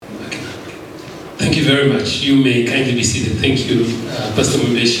Thank you very much. You may kindly be seated. Thank you, Pastor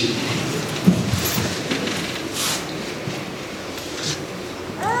Mbeshi.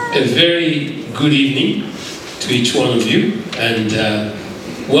 A very good evening to each one of you, and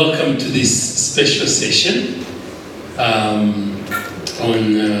welcome to this special session on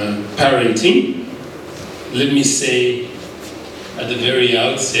parenting. Let me say at the very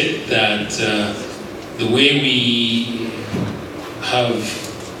outset that the way we have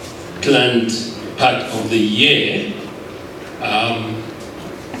planned part of the year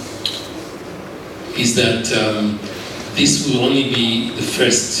is that this will only be the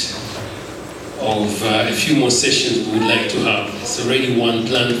first of a few more sessions we would like to have. There's already one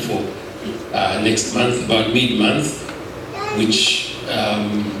planned for next month, about mid-month, which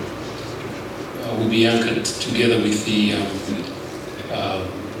will be anchored together with the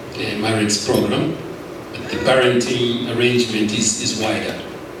marriage program. But the parenting arrangement is wider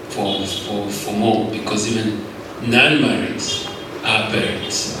for more, because even non-marrieds are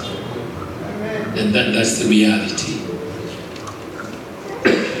parents. And that's the reality.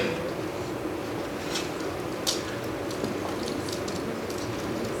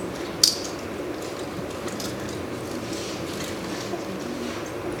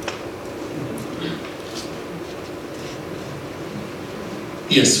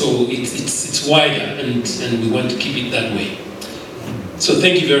 Yes, so it's wider, and we want to keep it that way. So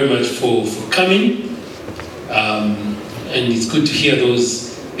thank you very much for coming, and it's good to hear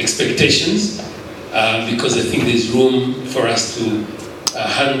those expectations, because I think there's room for us to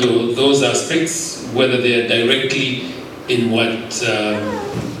handle those aspects, whether they are directly in what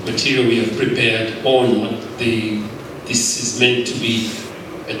material we have prepared or not. This is meant to be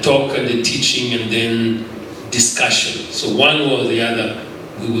a talk and a teaching and then discussion. So one way or the other,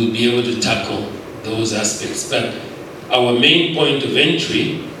 we will be able to tackle those aspects. But our main point of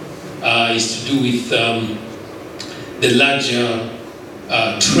entry is to do with the larger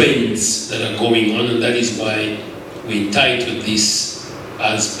trends that are going on, and that is why we entitled this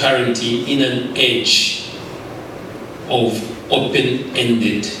as Parenting in an Age of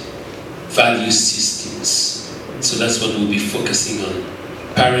Open-Ended Value Systems. So that's what we'll be focusing on.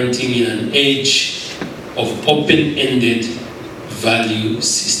 Parenting in an age of open-ended value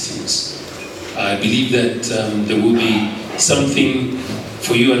systems. I believe that there will be something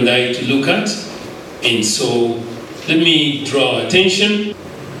for you and I to look at. And so let me draw attention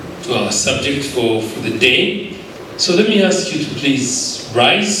to our subject for the day. So let me ask you to please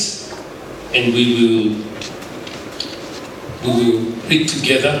rise, and we will read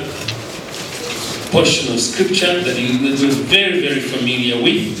together a portion of scripture that we're very, very familiar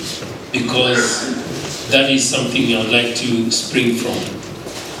with, because that is something I'd like to spring from.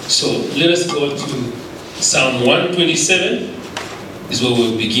 So let us go to Psalm 127, is where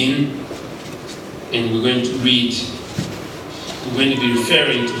we'll begin. And we're going to read, we're going to be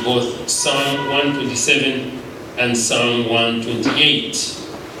referring to both Psalm 127 and Psalm 128.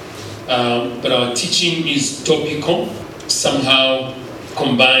 But our teaching is topical, somehow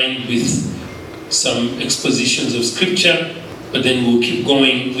combined with some expositions of scripture, but then we'll keep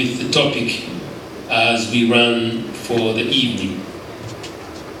going with the topic as we run for the evening.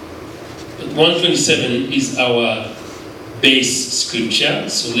 But 127 is our base scripture,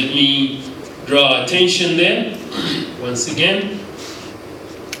 so let me draw attention there once again.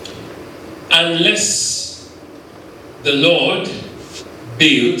 Unless the Lord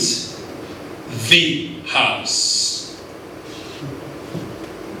builds the house.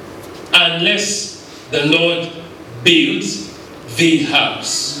 Unless the Lord builds the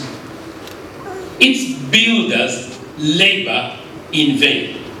house, its builders labor in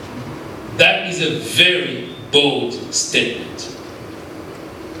vain. That is a very bold statement.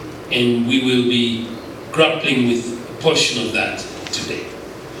 And we will be grappling with a portion of that today.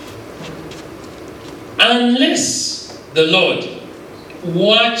 Unless the Lord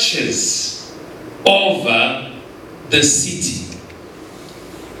watches over the city,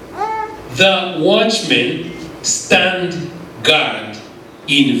 the watchmen stand guard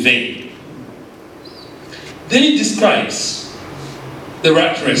in vain. Then it describes the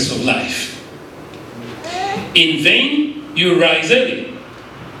rat race of life. In vain, you rise early.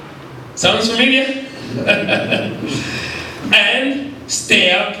 Sounds familiar? And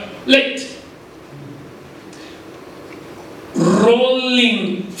stay up late.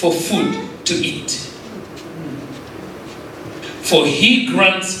 Rolling for food to eat. For he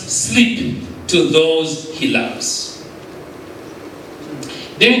grants sleep to those he loves.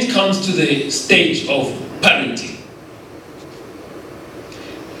 Then it comes to the stage of parenting.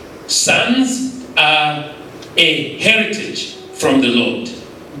 Sons are a heritage from the Lord.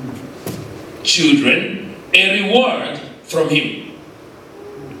 children a reward from him.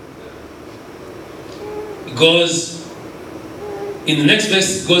 It goes, in the next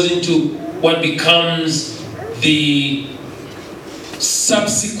verse, it goes into what becomes the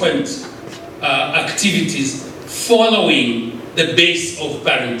subsequent activities following the base of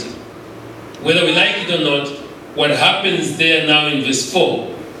parenting. Whether we like it or not, what happens there now in verse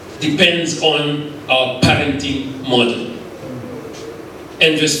 4 depends on our parenting model.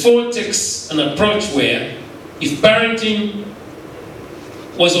 And verse 4 takes an approach where if parenting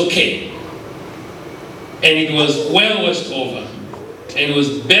was okay, and it was well watched over, and it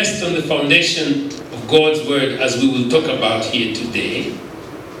was based on the foundation of God's word, as we will talk about here today,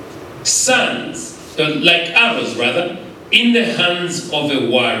 sons, like arrows rather, in the hands of a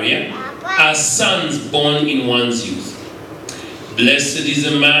warrior, are sons born in one's youth. Blessed is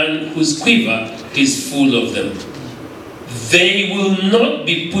the man whose quiver is full of them. They will not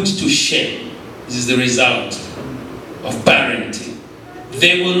be put to shame. This is the result of parenting.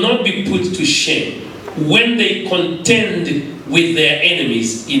 They will not be put to shame when they contend with their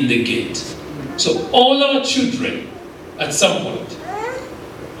enemies in the gate. So all our children, at some point,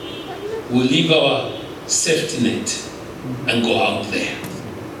 will leave our safety net and go out there.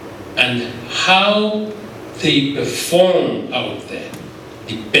 And how they perform out there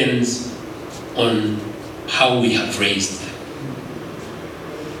depends on how we have raised them.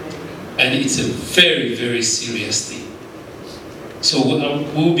 And it's a very, very serious thing. So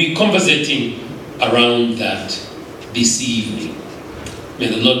we'll be conversating around that this evening. May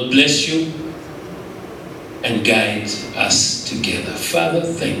the Lord bless you and guide us together. Father,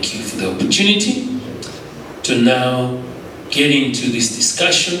 thank you for the opportunity to now get into this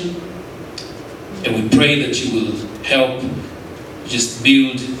discussion, and we pray that you will help just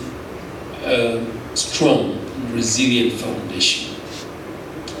build a strong, resilient foundation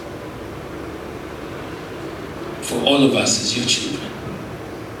for all of us as your children.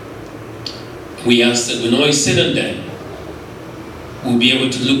 We ask that when all is said and done, we'll be able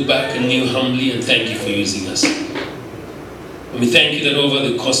to look back on you humbly and thank you for using us. And we thank you that over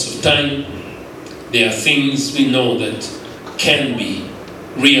the course of time, there are things we know that can be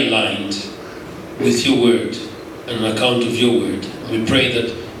realigned with your word and on account of your word. And we pray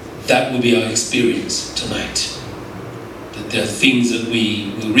that that will be our experience tonight. That there are things that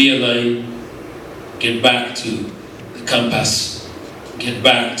we will realign, get back to the compass, get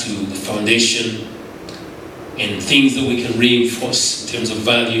back to the foundation, and things that we can reinforce in terms of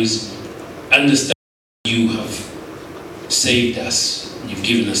values. Understand you have saved us, and you've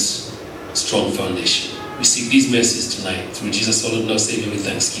given us a strong foundation. We seek these messages tonight through Jesus, our Lord and our Savior, with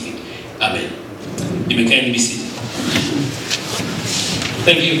thanksgiving. Amen. You may kindly be seated.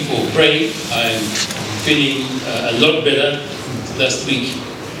 Thank you for praying. I'm feeling a lot better. Last week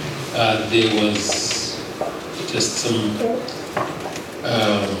there was just some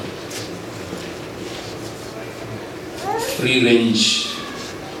free-range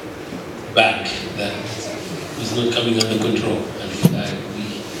back that was not coming under control, and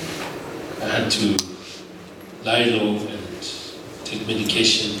I had to lie low and take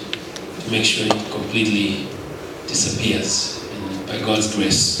medication to make sure it completely disappears. And by God's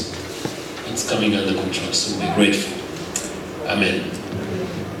grace, it's coming under control, so we're grateful. Amen.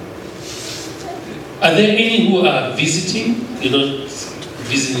 Are there any who are visiting? You're not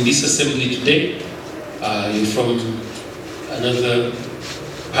visiting this assembly today? You're from another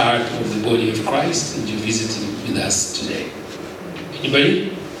part of the body of Christ and you're visiting with us today.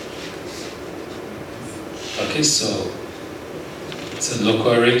 Anybody? Okay, so it's a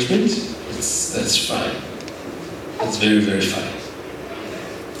local arrangement. That's fine. That's very, very fine.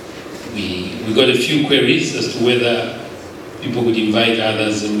 We got a few queries as to whether people would invite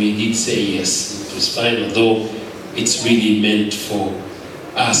others, and we did say yes. It was fine, although it's really meant for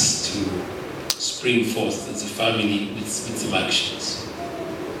us to spring forth as a family with some actions.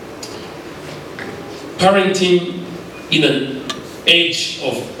 Parenting in an age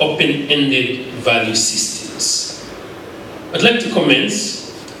of open-ended value systems. I'd like to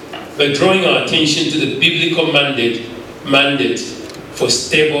commence by drawing our attention to the biblical mandate for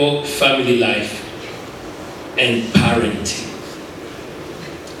stable family life and parenting.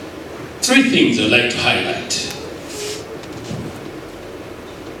 Three things I'd like to highlight.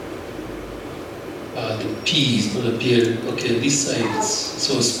 The P is going to appear, okay, this side is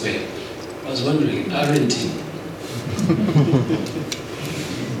so square. I was wondering, parenting.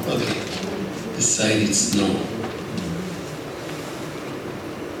 Okay, this side it's no.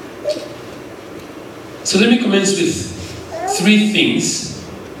 So let me commence with three things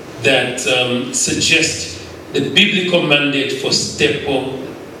that suggest the biblical mandate for stable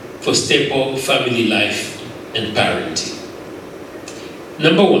for stable family life and parenting.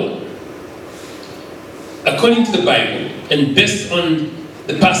 Number one, according to the Bible, and based on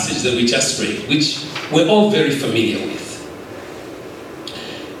the passage that we just read, which we're all very familiar with,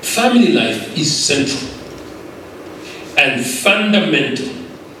 family life is central and fundamental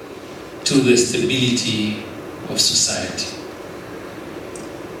to the stability of society.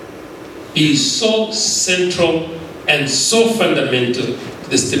 It is so central and so fundamental to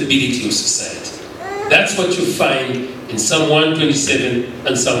the stability of society. That's what you find in Psalm 127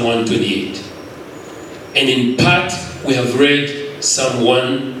 and Psalm 128. And in part, we have read Psalm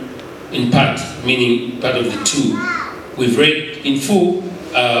 1, in part, meaning part of the two. We've read in full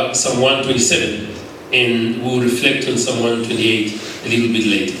Psalm 127, and we'll reflect on Psalm 128 a little bit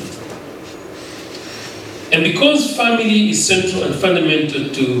later. And because family is central and fundamental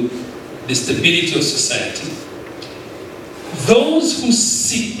to the stability of society, those who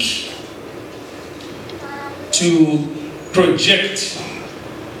seek to project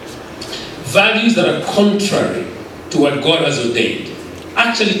values that are contrary to what God has ordained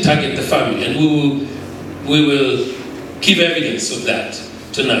actually target the family, and we will give evidence of that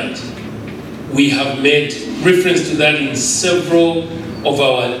tonight. We have made reference to that in several of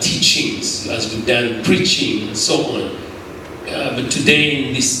our teachings as we've done preaching and so on. But today,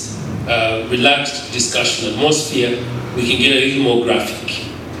 in this relaxed discussion atmosphere, we can get a little more graphic.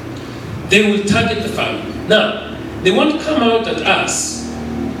 They will target the family. Now, they won't come out at us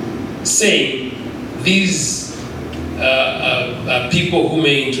saying these people who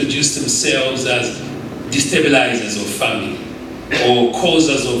may introduce themselves as destabilizers of family or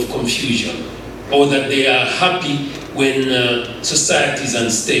causers of confusion, or that they are happy when society is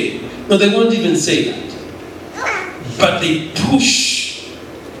unstable. No, they won't even say that. But they push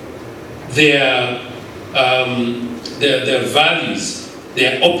their values,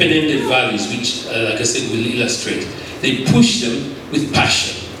 their open-ended values, which, like I said, will illustrate. They push them with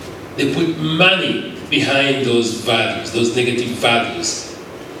passion. They put money behind those values, those negative values.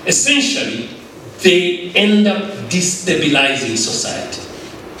 Essentially, they end up destabilizing society.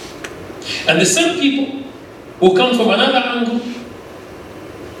 And the same people will come from another angle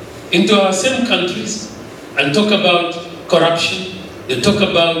into our same countries and talk about corruption. They talk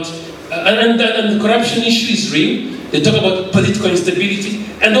about, and the corruption issue is real. They talk about political instability,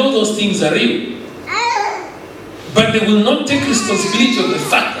 and all those things are real. But they will not take responsibility of the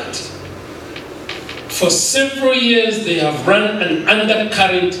fact that for several years they have run an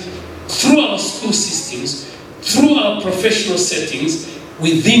undercurrent through our school systems, through our professional settings,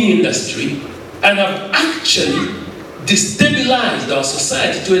 within industry, and have actually destabilized our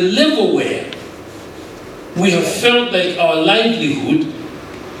society to a level where we have felt like our livelihood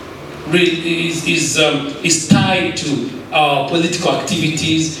is tied to our political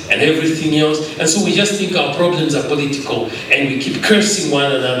activities and everything else, and so we just think our problems are political, and we keep cursing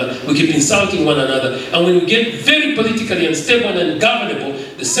one another, we keep insulting one another, and when we get very politically unstable and ungovernable,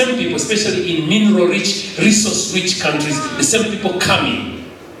 the same people, especially in mineral-rich, resource-rich countries, the same people come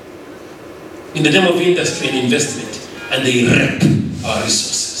in the name of industry and investment, and they rape our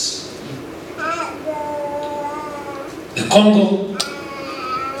resources. The Congo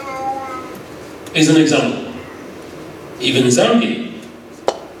is an example. Even Zambia,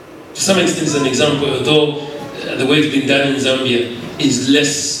 to some extent, is an example, although the way it's been done in Zambia is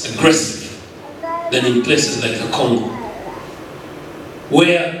less aggressive than in places like the Congo,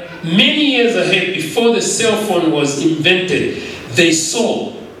 where many years ahead, before the cell phone was invented, they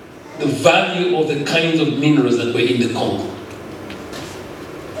saw the value of the kinds of minerals that were in the Congo.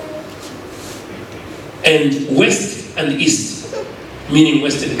 And West and East, meaning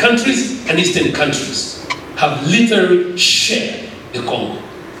Western countries and Eastern countries, have literally shared the Congo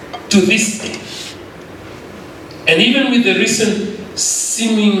to this day. And even with the recent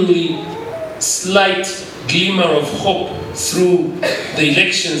seemingly slight glimmer of hope through the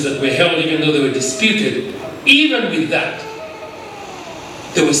elections that were held, even though they were disputed, even with that,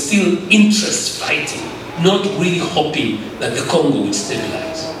 there was still interest fighting, not really hoping that the Congo would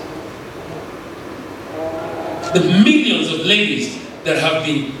stabilize. The millions of ladies that have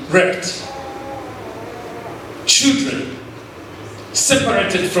been raped, children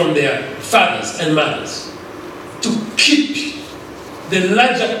separated from their fathers and mothers, to keep the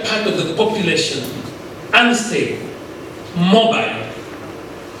larger part of the population unstable, mobile,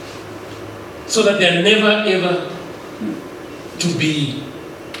 so that they are never ever to be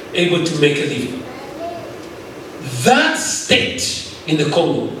able to make a living. That state in the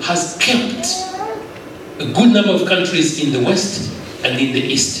Congo has kept a good number of countries in the West and in the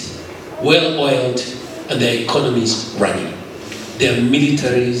East well-oiled and their economies running. There are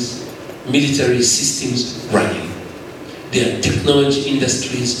military systems running. There are technology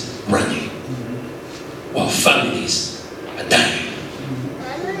industries running. While families are dying.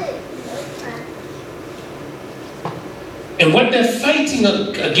 And what they're fighting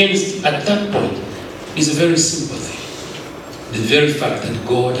against at that point is a very simple thing. The very fact that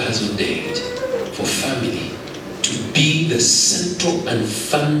God has ordained for family to be the central and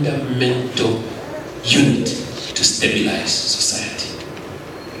fundamental unit to stabilize society.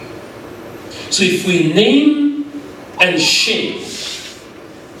 So if we name and shame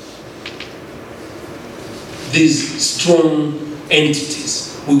these strong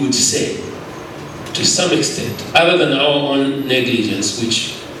entities, we would say, to some extent, other than our own negligence,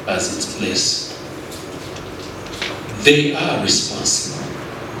 which has its place, they are responsible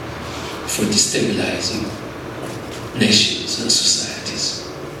for destabilizing nations and societies.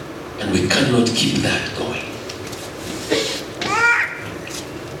 And we cannot keep that going.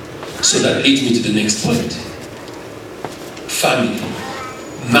 So that leads me to the next point. Family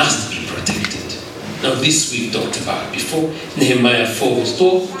must be protected. Now this we've talked about before. Nehemiah 4 verse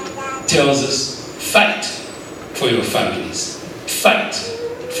 12 tells us, fight for your families. Fight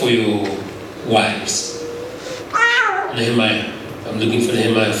for your wives. Nehemiah, I'm looking for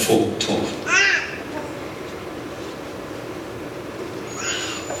Nehemiah 4:12.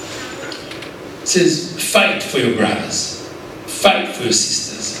 It says, fight for your brothers. Fight for your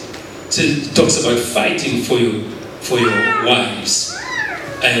sisters. It talks about fighting for your wives.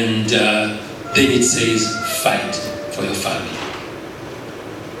 And then it says, fight for your family.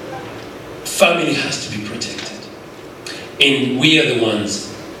 Family has to be protected. And we are the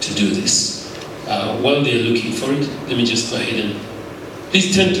ones to do this. While they're looking for it, let me just go ahead and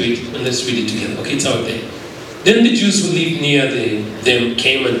please turn to it and let's read it together. Okay, it's out there. Then the Jews who lived near them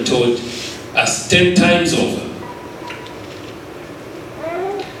came and told us 10 times over,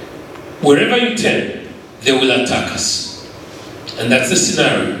 wherever you turn, they will attack us. And that's the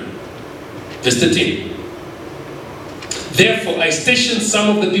scenario. Verse 13. Therefore, I stationed some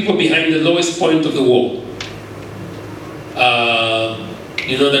of the people behind the lowest point of the wall.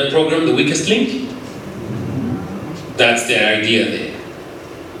 You know that program, The Weakest Link? That's the idea there.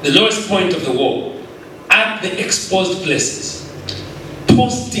 The lowest point of the wall, at the exposed places,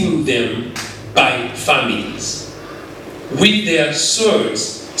 posting them by families with their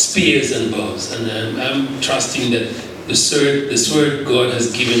swords, spears, and bows. And I'm trusting that the sword God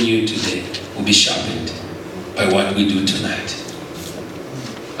has given you today will be sharpened by what we do tonight.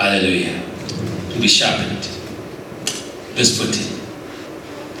 Hallelujah. Will be sharpened. Verse 14.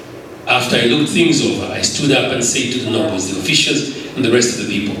 After I looked things over, I stood up and said to the nobles, the officials, and the rest of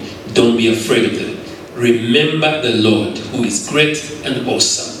the people, don't be afraid of them. Remember the Lord, who is great and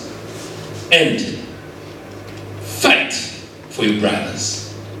awesome. And fight for your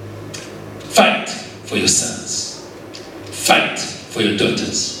brothers. Fight for your sons. Fight for your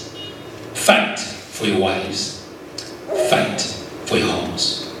daughters. Fight for your wives. Fight for your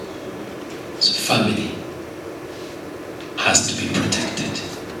homes. So family has to be protected.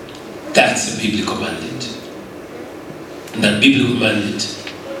 That's a biblical mandate. And that biblical mandate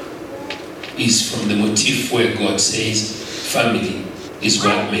is from the motif where God says family is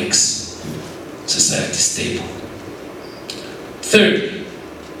what makes society stable. Third,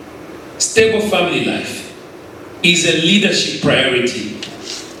 stable family life is a leadership priority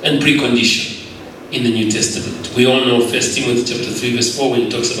and precondition in the New Testament. We all know 1 Timothy chapter 3 verse 4 when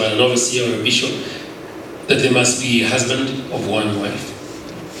it talks about an overseer or a bishop, that there must be a husband of one wife.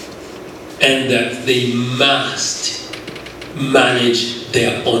 And that they must manage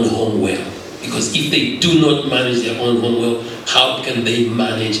their own home well. Because if they do not manage their own home well, how can they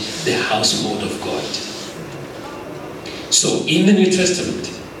manage the household of God? So in the New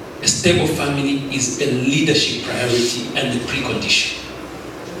Testament, a stable family is a leadership priority and a precondition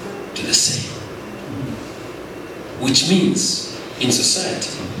to the same. Which means, in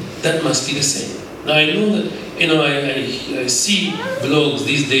society, that must be the same. Now I know that, I see blogs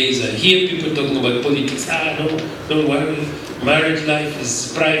these days, I hear people talking about politics. Don't worry, marriage life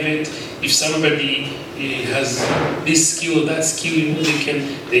is private. If somebody has this skill or that skill,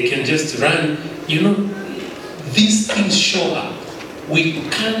 they can just run. These things show up. We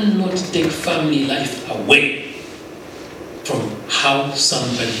cannot take family life away from how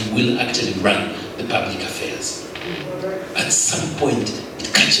somebody will actually run the public affairs. At some point,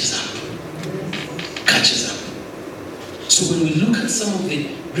 it catches up. So when we look at some of the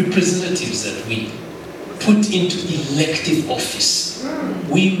representatives that we put into elective office,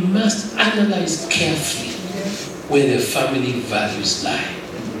 we must analyze carefully where their family values lie.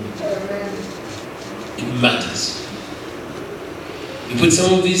 It matters. You put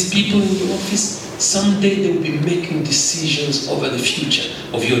some of these people in the office, someday they will be making decisions over the future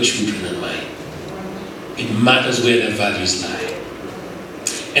of your children and mine. It matters where their values lie.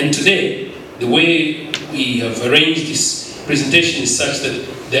 And today, the way we have arranged this presentation is such that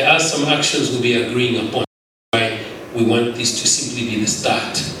there are some actions we'll be agreeing upon. Why we want this to simply be the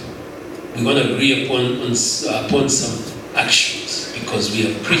start. We want to agree upon some actions, because we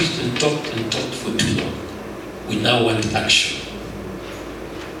have preached and talked for too long. We now want action,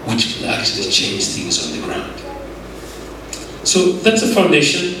 which will actually change things on the ground. So that's a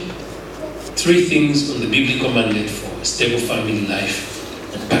foundation. 3 things on the biblical mandate for stable family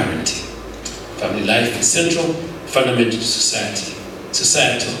life and parenting. Family life is central, fundamental to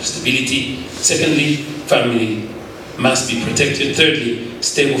societal stability. Secondly, family must be protected. Thirdly,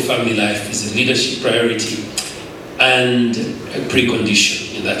 stable family life is a leadership priority and a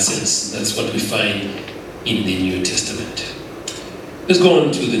precondition in that sense. That's what we find in the New Testament. Let's go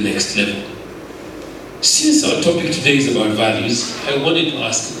on to the next level. Since our topic today is about values, I wanted to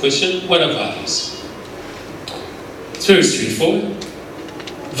ask a question: what are values? It's very straightforward.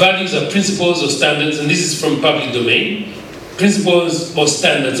 Values are principles or standards, and this is from public domain, principles or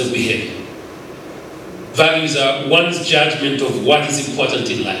standards of behavior. Values are one's judgment of what is important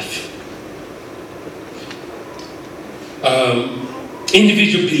in life.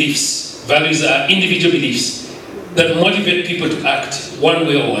 Individual beliefs. Values are individual beliefs that motivate people to act one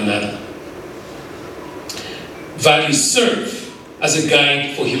way or another. Values serve as a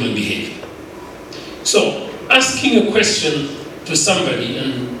guide for human behavior. So, asking a question to somebody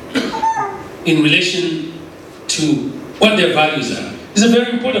and in relation to what their values are is a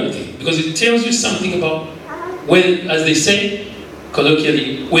very important thing, because it tells you something about where, as they say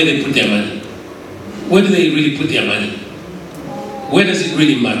colloquially, where they put their money. Where do they really put their money? Where does it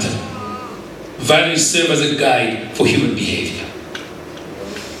really matter? Values serve as a guide for human behavior.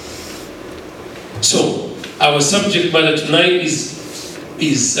 So, our subject matter tonight is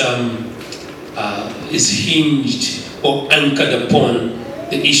hinged or anchored upon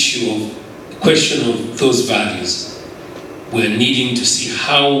the issue of the question of those values. We're needing to see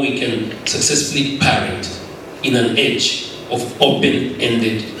how we can successfully parent in an age of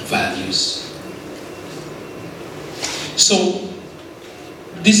open-ended values. So,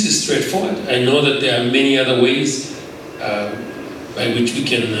 this is straightforward. I know that there are many other ways by which we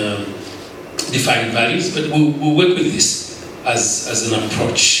can define values, but we'll work with this as an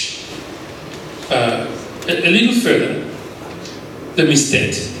approach. A little further, let me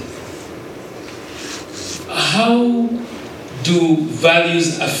state, how do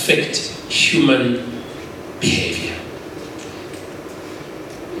values affect human behavior?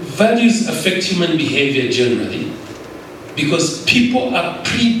 Values affect human behavior generally because people are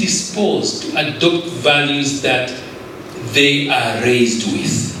predisposed to adopt values that they are raised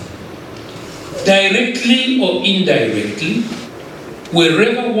with. Directly or indirectly,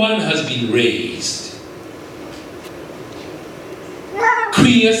 wherever one has been raised,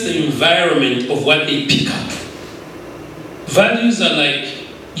 creates the environment of what they pick up. Values are like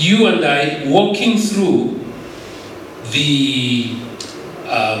you and I walking through the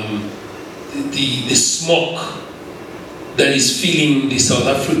smoke that is filling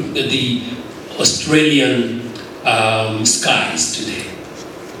the Australian skies today.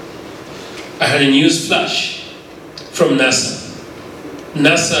 I had a news flash from NASA.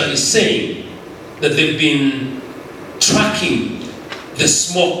 NASA is saying that they've been tracking the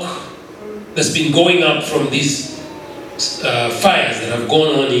smoke that's been going up from these fires that have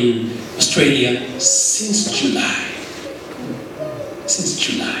gone on in Australia since July. Since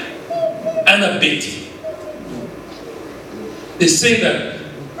July. Unabated. They say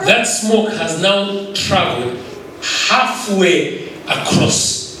that smoke has now traveled halfway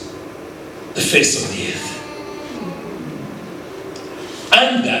across the face of the earth.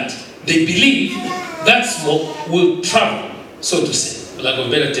 And that they believe that smoke will travel, so to say, for lack of a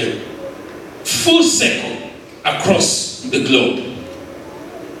better term, full circle across the globe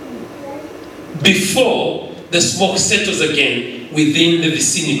before the smoke settles again within the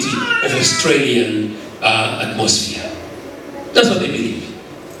vicinity of Australian atmosphere. That's what they believe.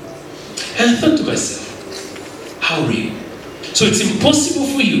 And I thought to myself, how real? So it's impossible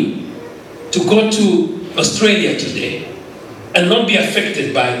for you to go to Australia today and not be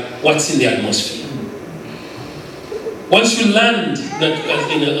affected by what's in the atmosphere. Once you land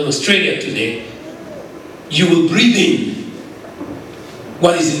in Australia today, you will breathe in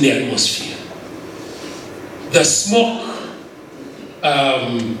what is in the atmosphere. The smoke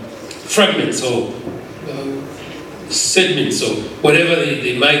fragments or sediments or whatever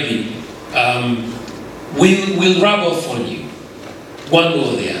they might be will rub off on you. one way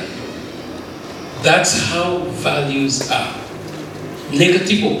or the other. That's how values are,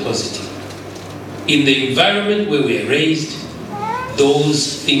 negative or positive. In the environment where we are raised,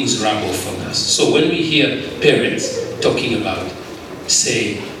 those things rub off on us. So when we hear parents talking about,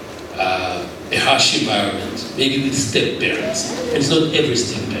 say, a harsh environment, maybe with step-parents, and it's not every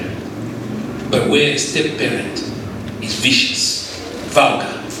step-parent, but where a step-parent is vicious,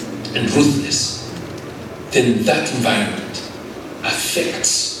 vulgar, and ruthless, then that environment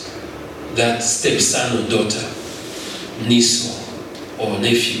affects that stepson or daughter, niece or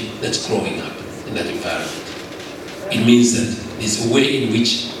nephew that's growing up in that environment. It means that there's a way in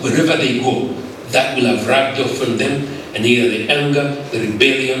which wherever they go, that will have rubbed off on them, and either the anger, the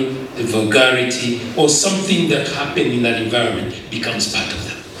rebellion, the vulgarity, or something that happened in that environment becomes part of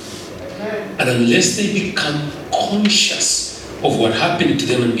them. And unless they become conscious of what happened to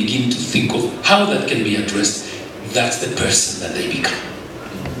them and begin to think of how that can be addressed, that's the person that they become.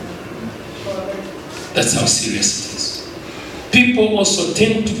 That's how serious it is. People also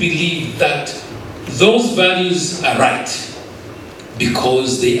tend to believe that those values are right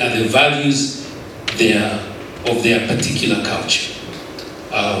because they are the values of their particular culture.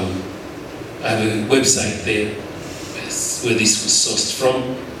 I have a website there where this was sourced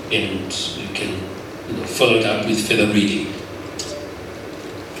from, and you can follow it up with further reading.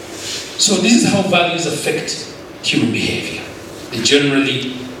 So this is how values affect human behavior.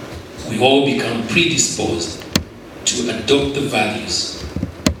 We all become predisposed to adopt the values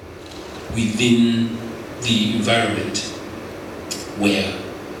within the environment where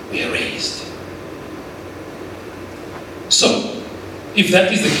we are raised. So, if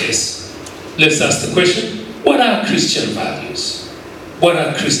that is the case, let's ask the question, what are Christian values? What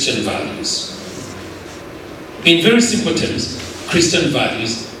are Christian values? In very simple terms, Christian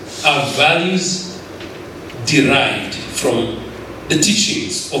values are values derived from the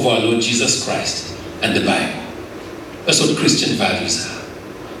teachings of our Lord Jesus Christ and the Bible. That's what Christian values are.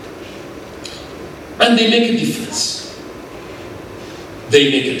 And they make a difference. They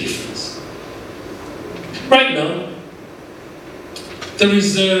make a difference. Right now, there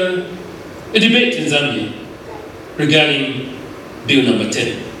is a debate in Zambia regarding Bill number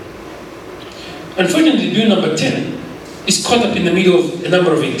 10. Unfortunately, Bill number 10 is caught up in the middle of a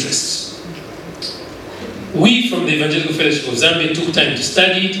number of interests. We from the Evangelical Fellowship of Zambia took time to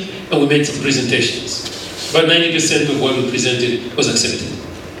study it, and we made some presentations. About 90% of what we presented was accepted.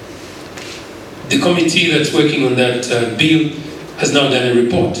 The committee that's working on that bill has now done a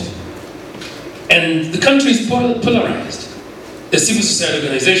report. And the country is polarized. There are civil society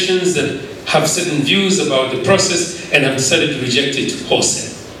organizations that have certain views about the process and have decided to reject it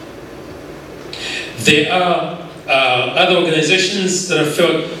wholesale. There are other organizations that have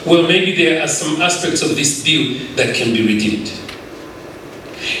felt, well, maybe there are some aspects of this bill that can be redeemed.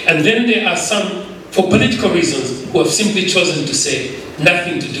 And then there are some, for political reasons, who have simply chosen to say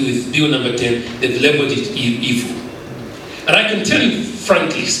nothing to do with Bill number 10. They've labeled it evil. And I can tell you,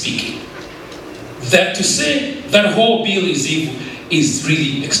 frankly speaking, that to say that whole bill is evil is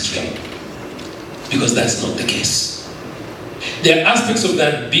really extreme, because that's not the case. There are aspects of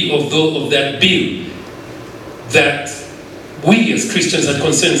that bill, that we as Christians are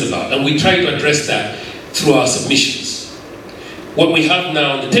concerned about, and we try to address that through our submissions. What we have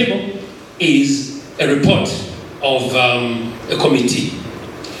now on the table is a report of a committee.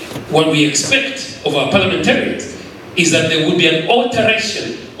 What we expect of our parliamentarians is that there will be an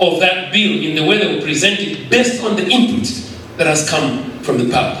alteration of that bill in the way they will present it based on the input that has come from the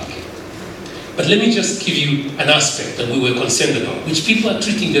public. But let me just give you an aspect that we were concerned about, which people are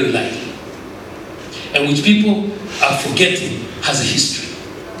treating very lightly, and which people are forgetting has a history.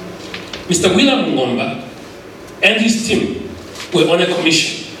 Mr. William Ngomba and his team were on a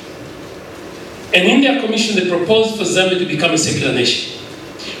commission. And in their commission, they proposed for Zambia to become a secular nation.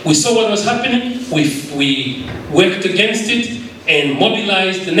 We saw what was happening. We worked against it and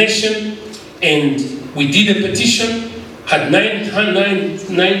mobilized the nation. And we did a petition, had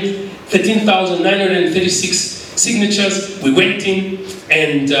 13,936 signatures. We went in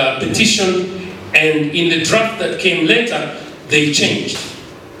and petitioned. And in the draft that came later, they changed.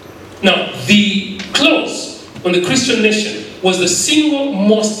 Now, the clause on the Christian nation was the single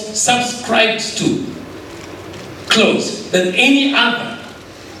most subscribed to clause than any other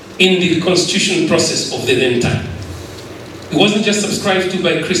in the constitutional process of the then time. It wasn't just subscribed to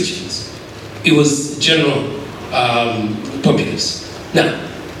by Christians. It was general populace. Now,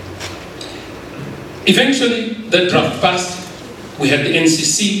 eventually, that draft passed. We had the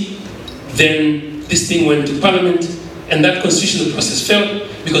NCC. Then this thing went to Parliament, and that constitutional process failed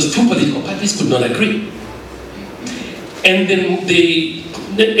because two political parties could not agree. And then the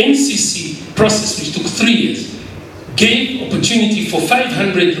NCC process, which took 3 years, gave opportunity for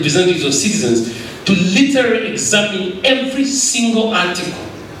 500 representatives of citizens to literally examine every single article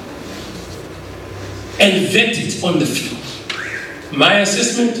and vet it on the field. My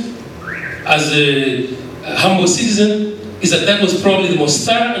assessment as a humble citizen is that that was probably the most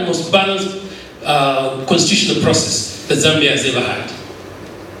thorough and most balanced constitutional process that Zambia has ever had.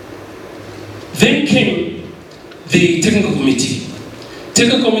 Then came the technical committee.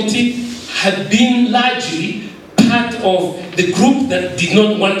 Technical committee had been largely part of the group that did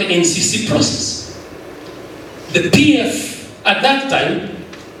not want the NCC process. The PF at that time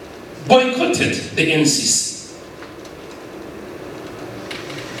boycotted the NCC.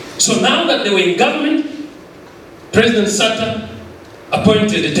 So now that they were in government, President Sata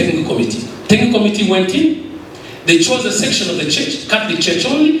appointed a technical committee. Technical committee went in. They chose a section of the church, Catholic Church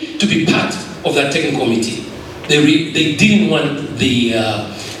only, to be part of that technical committee. They didn't want the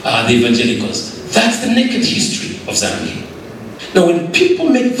evangelicals. That's the naked history of Zambia. Now, when people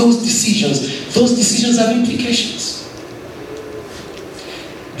make those decisions have implications.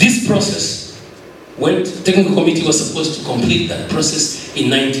 This process technical committee was supposed to complete that process in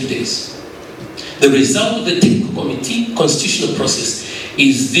 90 days. The result of the technical committee constitutional process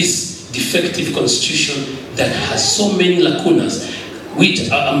is this defective constitution that has so many lacunas,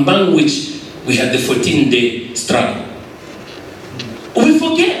 among which we had the 14-day struggle. We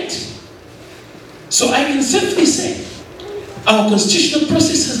forget. So I can safely say our constitutional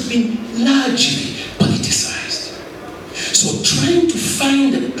process has been largely politicized. So trying to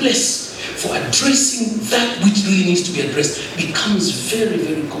find a place for addressing that which really needs to be addressed becomes very,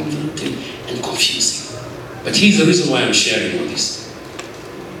 very convoluted and confusing. But here's the reason why I'm sharing all this.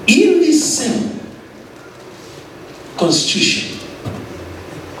 In this same constitution,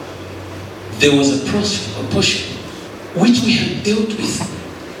 there was a portion which we had dealt with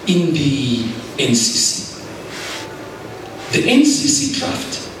in the NCC. The NCC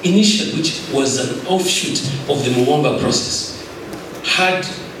draft, initially, which was an offshoot of the Muwamba process, had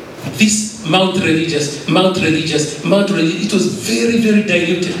this multi-religious, it was very, very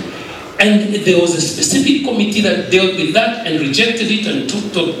diluted. And there was a specific committee that dealt with that and rejected it and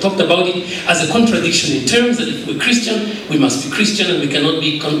talked about it as a contradiction in terms that if we're Christian, we must be Christian and we cannot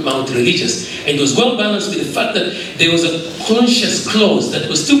be multi-religious. And it was well balanced with the fact that there was a conscious clause that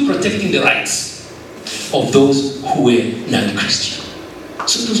was still protecting the rights of those who were non-Christian.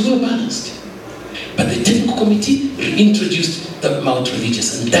 So it was well balanced. But the technical committee reintroduced the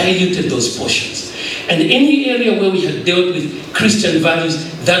multi-religious and diluted those portions. And any area where we had dealt with Christian values,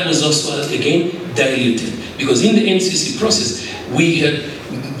 that was also, again, diluted. Because in the NCC process, we had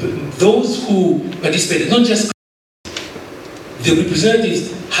those who participated, not just the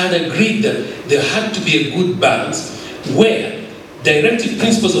representatives had agreed that there had to be a good balance where directive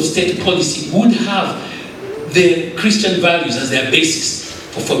principles of state policy would have the Christian values as their basis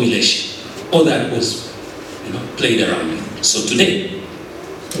for formulation. All that was, played around with. So today,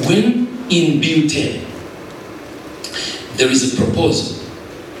 when in Bill 10, there is a proposal,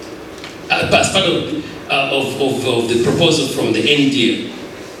 as part of the proposal from the NDA,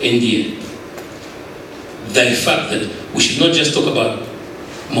 the fact that we should not just talk about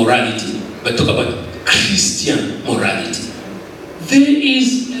morality, but talk about Christian morality. There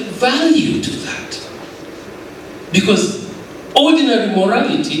is value to that. Because ordinary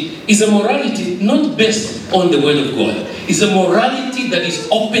morality is a morality not based on the Word of God. It's a morality that is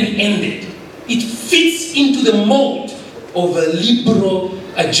open-ended. It fits into the mold of a liberal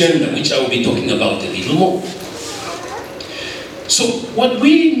agenda, which I will be talking about a little more. So what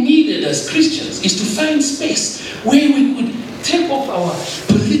we needed as Christians is to find space where we could take off our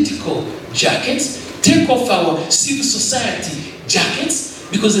political jackets, take off our civil society jackets,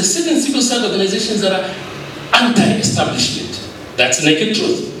 because there are certain civil society organizations that are anti-establishment. That's naked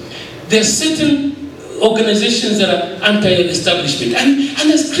truth. There are certain organizations that are anti-establishment.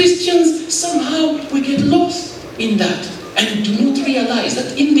 And as Christians, somehow we get lost in that and do not realize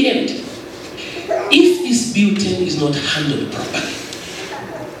that in the end, if this Bill 10 is not handled properly,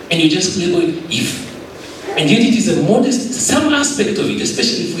 and you just label it evil, and yet it is a modest, some aspect of it,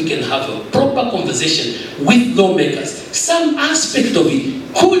 especially if we can have a proper conversation with lawmakers, some aspect of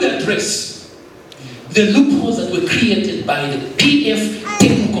it could address the loopholes that were created by the PF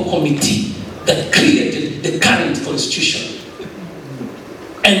Technical Committee that created the current constitution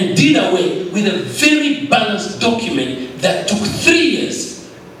and did away with a very balanced document that took 3 years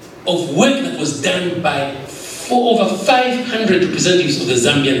of work that was done by over 500 representatives of the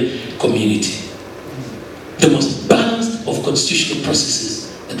Zambian community. The most balanced of constitutional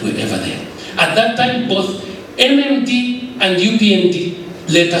processes that were ever there. At that time, both MMD and UPND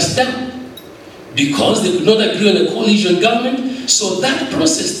let us down because they could not agree on a coalition government. So that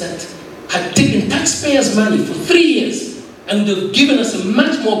process that had taken taxpayers' money for 3 years and would have given us a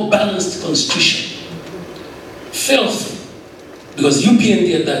much more balanced constitution fell through because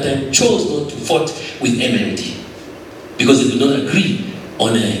UPND at that time chose not to vote with MMD because they could not agree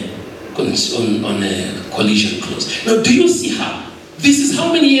on a coalition clause. Now, do you see how? This is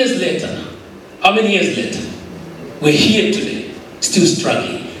how many years later now? How many years later? We're here today, still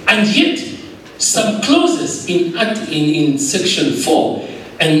struggling. And yet, some clauses in Section 4,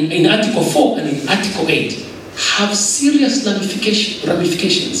 and in Article 4 and in Article 8, have serious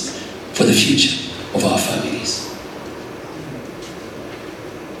ramifications for the future of our families.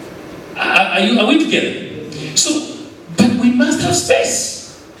 Are we together? So, but we must have space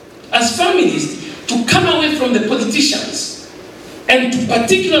as families to come away from the politicians and to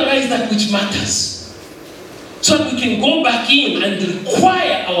particularize that which matters. So that we can go back in and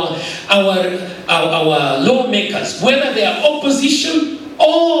require our lawmakers, whether they are opposition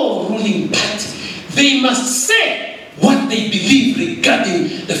or ruling party, they must say what they believe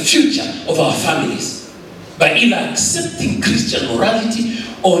regarding the future of our families by either accepting Christian morality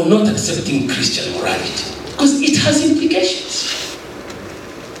or not accepting Christian morality. Because it has implications.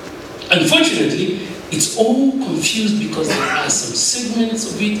 Unfortunately, it's all confused because there are some segments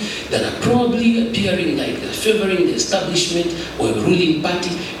of it that are probably appearing like they're favoring the establishment or a ruling party,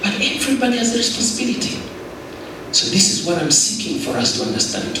 but everybody has a responsibility. So this is what I'm seeking for us to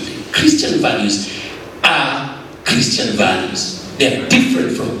understand today. Christian values are Christian values. They are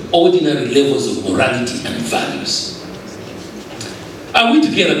different from ordinary levels of morality and values. Are we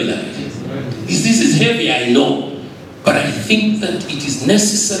together, beloved? This is heavy, I know. But I think that it is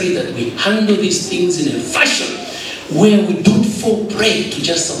necessary that we handle these things in a fashion where we don't fall prey to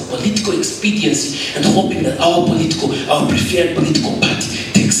just some political expediency and hoping that our preferred political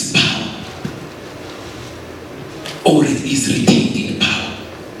party takes power or it is retained in power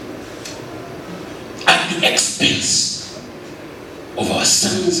at the expense of our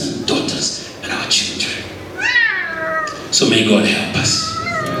sons and daughters and our children. So may God help us.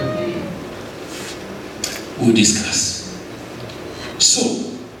 We'll discuss. So,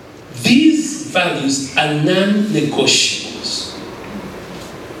 these values are non-negotiables.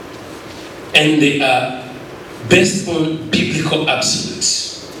 And they are based on biblical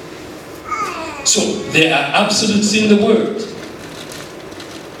absolutes. So, there are absolutes in the Word.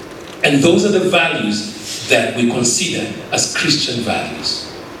 And those are the values that we consider as Christian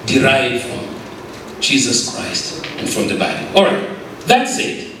values, derived from Jesus Christ and from the Bible. All right, that's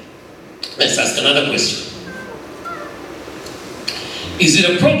it. Let's ask another question. Is it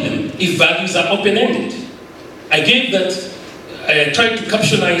a problem if values are open-ended? I tried to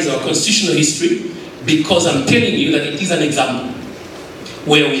capsulize our constitutional history because I'm telling you that it is an example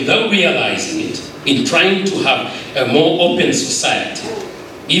where, without realizing it, in trying to have a more open society,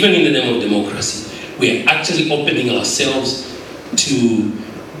 even in the name of democracy, we are actually opening ourselves to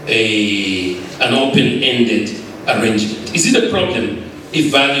an open-ended arrangement. Is it a problem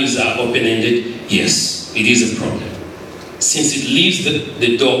if values are open-ended? Yes, it is a problem, since it leaves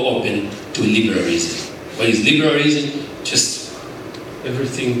the door open to liberalism. What is liberalism? Just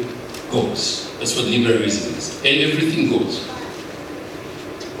everything goes. That's what liberalism is. Everything goes.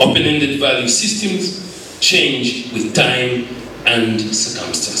 Open-ended value systems change with time and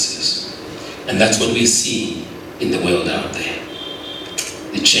circumstances. And that's what we're seeing in the world out there.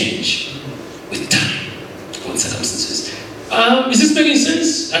 They change with time and circumstances. Is this making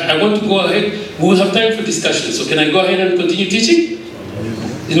sense? I want to go ahead. We will have time for discussion. So can I go ahead and continue teaching?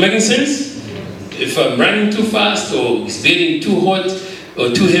 Is it making sense? If I'm running too fast or it's getting too hot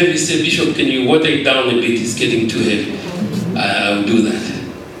or too heavy, say, Bishop, can you water it down a bit? It's getting too heavy. I'll do that.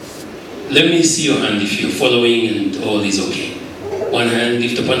 Let me see your hand if you're following and all is okay. One hand,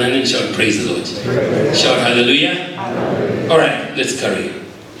 lift up one hand and shout, praise the Lord. Shout hallelujah. All right, let's carry on.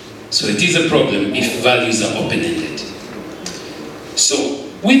 So it is a problem if values are open-ended. So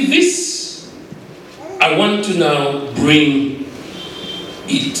with this, I want to now bring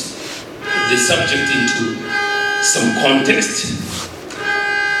the subject into some context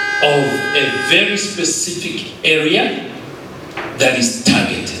of a very specific area that is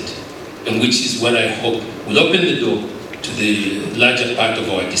targeted, and which is what I hope will open the door to the larger part of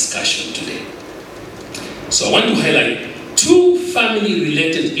our discussion today. So I want to highlight two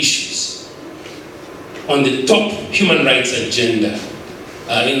family-related issues on the top human rights agenda,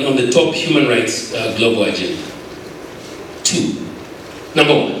 on the top human rights global agenda. Two.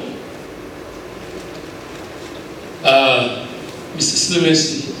 Number one, Mr.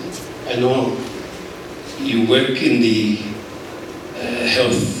 Slimesi, I know you work in the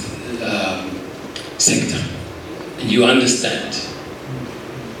health sector, and you understand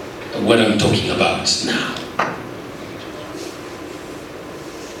what I'm talking about now.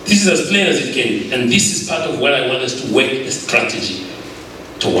 This is as plain as it can be, and this is part of what I want us to work a strategy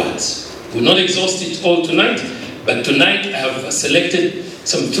towards. We'll not exhaust it all tonight, but tonight I have selected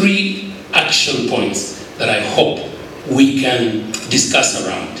some 3 action points that I hope we can discuss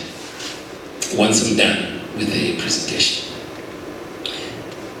around once I'm done with the presentation.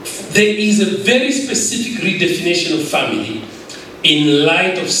 There is a very specific redefinition of family in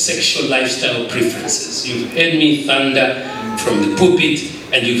light of sexual lifestyle preferences. You've heard me thunder from the pulpit,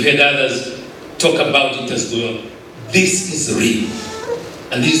 and you've heard others talk about it as well. This is real.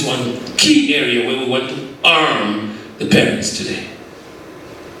 And this is one key area where we want to arm the parents today,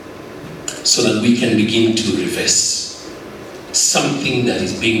 so that we can begin to reverse something that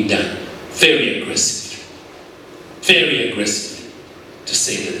is being done very aggressively, to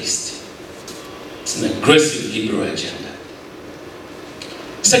say the least. It's an aggressive liberal agenda.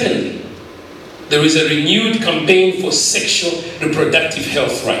 Secondly, there is a renewed campaign for sexual reproductive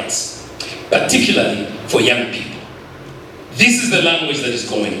health rights, particularly for young people. This is the language that is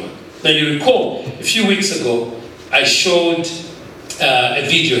going on. Now you recall, a few weeks ago, I showed a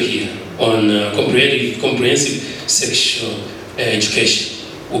video here on comprehensive sexual education.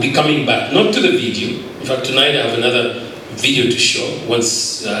 We'll be coming back, not to the video. In fact, tonight I have another video to show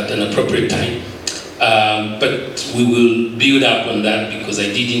once at an appropriate time. But we will build up on that, because I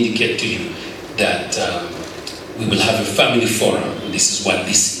did indicate to you that we will have a family forum, and this is what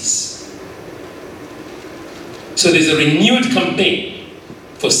this is. So there's a renewed campaign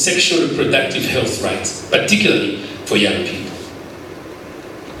for sexual reproductive health rights, particularly for young people.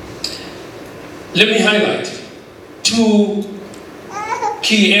 Let me highlight 2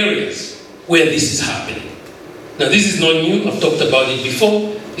 key areas where this is happening. Now this is not new, I've talked about it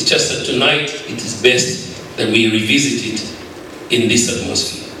before. It's just that tonight it is best that we revisit it in this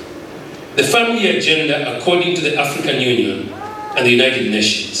atmosphere. The family agenda according to the African Union and the United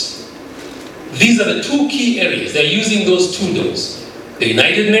Nations. These are the 2 key areas. They're using those 2 doors. The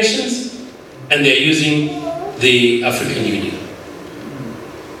United Nations, and they're using the African Union.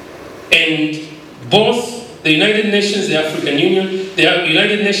 And both the United Nations, the African Union, the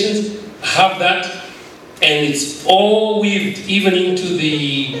United Nations have that, and it's all weaved even into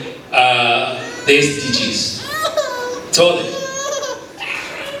the SDGs. It's all there.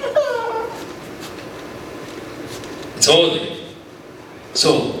 It's all there.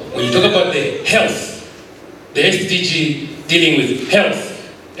 So when you talk about the health, the SDG dealing with health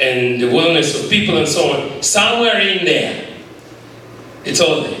and the wellness of people and so on, somewhere in there, it's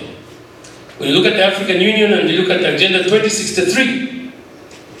all there. When you look at the African Union and you look at Agenda 2063,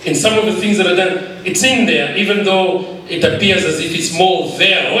 in some of the things that are done, it's in there, even though it appears as if it's more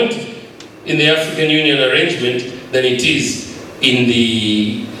veiled in the African Union arrangement than it is in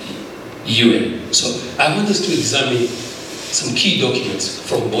the UN. So I want us to examine some key documents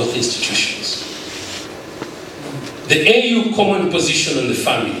from both institutions. The AU Common Position on the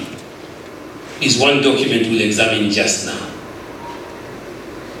Family is one document we'll examine just now.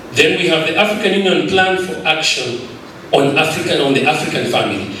 Then we have the African Union Plan for Action on the African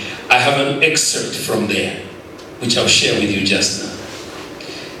Family. I have an excerpt from there, which I'll share with you just now.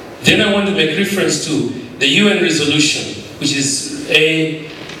 Then I want to make reference to the UN resolution, which is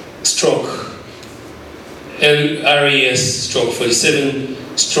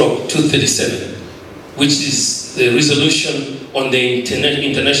LRES/47/237, which is the resolution on the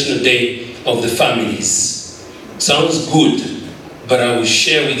International Day of the Families. Sounds good, but I will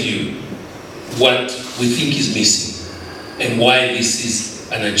share with you what we think is missing and why this is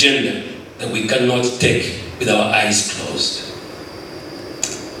an agenda that we cannot take with our eyes closed.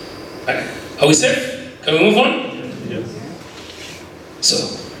 Are we safe? Can we move on? Yes. So,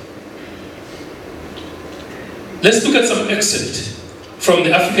 let's look at some excerpt from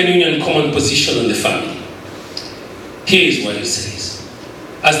the African Union Common Position on the Family. Here is what it says.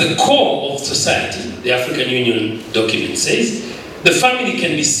 As the core of society, the African Union document says, the family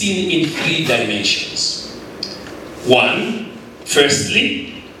can be seen in 3 dimensions. 1, firstly,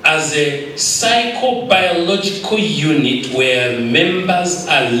 as a psychobiological unit where members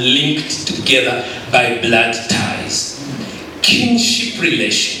are linked together by blood ties, kinship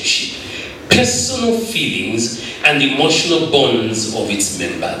relationship, personal feelings, and emotional bonds of its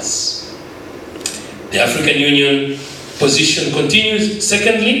members. The African Union position continues.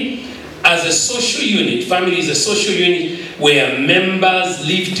 Secondly, as a social unit, family is a social unit where members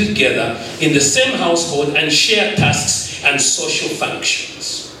live together in the same household and share tasks and social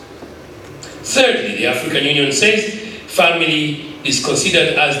functions. Thirdly, the African Union says family is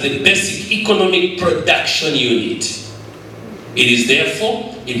considered as the basic economic production unit. It is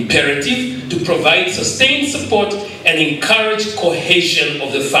therefore imperative to provide sustained support and encourage cohesion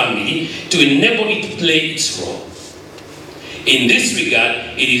of the family to enable it to play its role. In this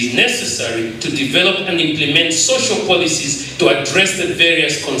regard, it is necessary to develop and implement social policies to address the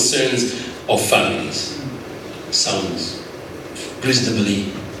various concerns of families. Sounds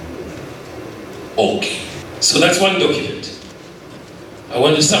reasonably okay. So that's one document. I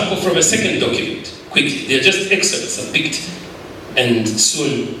want to sample from a second document quickly. They're just excerpts I picked, and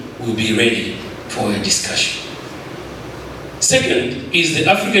soon we'll be ready for a discussion. Second is the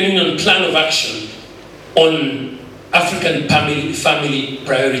African Union Plan of Action on African family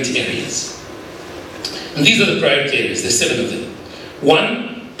priority areas. And these are the priority areas, there's 7 of them.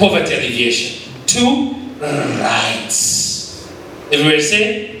 1, poverty alleviation. 2, rights. Everybody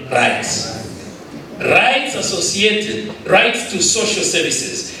say rights. Rights associated, rights to social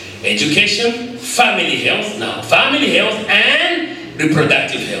services, education, family health. Now, family health and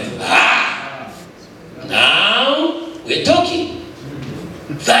reproductive health. Now we're talking.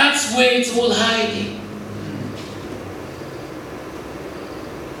 That's where it's all hiding.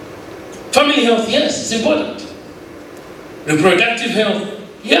 Family health, yes, it's important. Reproductive health,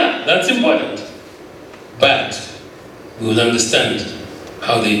 yeah, that's important. But we will understand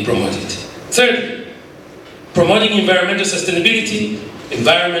how they promote it. Thirdly, promoting environmental sustainability,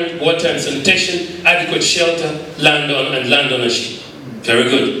 environment, water and sanitation, adequate shelter, land ownership. Very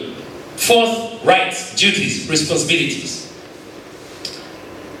good. Fourth, rights, duties, responsibilities.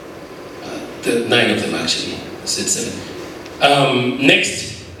 The 9 of them actually, I said 7.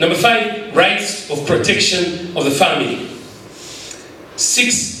 Next, number 5, rights of protection of the family.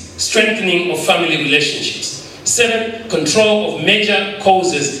 6, strengthening of family relationships. 7, control of major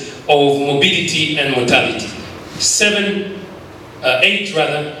causes of morbidity and mortality. 8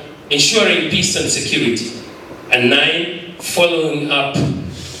 rather, ensuring peace and security. And 9, following up,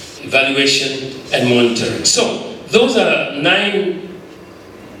 evaluation and monitoring. So those are 9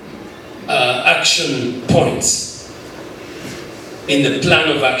 action points in the plan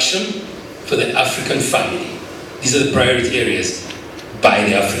of action for the African family. These are the priority areas by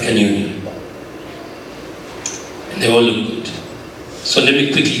the African Union. And they all look good. So let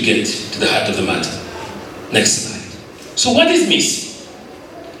me quickly get to the heart of the matter. Next slide. So what is missing?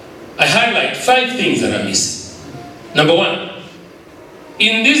 I highlight 5 things that are missing. Number 1,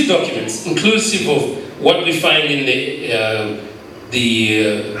 in these documents, inclusive of what we find in the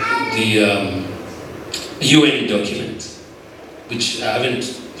UN document, which I haven't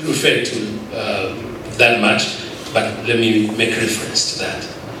referred to that much, but let me make reference to that.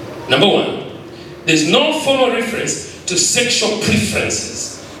 Number 1, there's no formal reference to sexual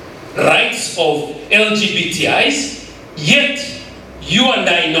preferences, rights of LGBTIs, yet you and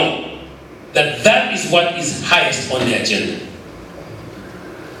I know that that is what is highest on the agenda.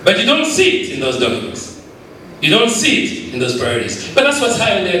 But you don't see it in those documents. You don't see it in those priorities. But that's what's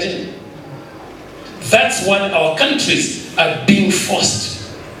high on the agenda. That's what our countries are being forced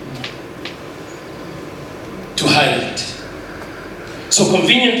to highlight. So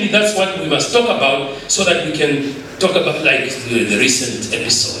conveniently, that's what we must talk about so that we can talk about, like the recent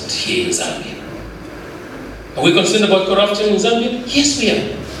episode here in Zambia. Are we concerned about corruption in Zambia? Yes, we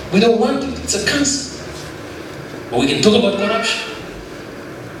are. We don't want it. It's a cancer. But we can talk about corruption.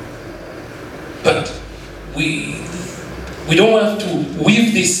 But we don't have to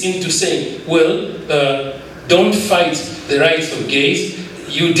weave this into saying, well, don't fight the rights of gays,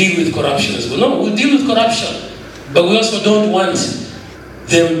 you deal with corruption as well. No, we deal with corruption, but we also don't want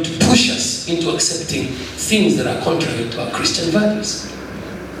them to push us into accepting things that are contrary to our Christian values.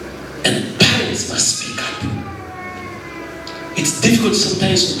 And parents must speak up. It's difficult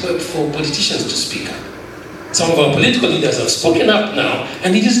sometimes for politicians to speak up. Some of our political leaders have spoken up now,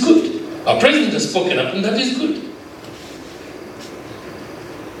 and it is good. Our president has spoken up, and that is good.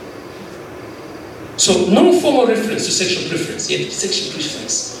 So no formal reference to sexual preference, yet sexual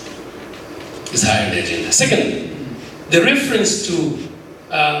preference is high on the agenda. Secondly, the reference to,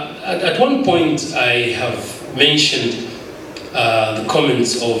 at one point I have mentioned the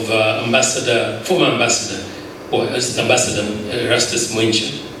comments of former ambassador, or Ambassador Erastus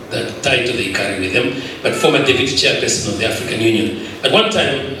Mwencha, that title they carry with them, but former deputy chairperson of the African Union. At one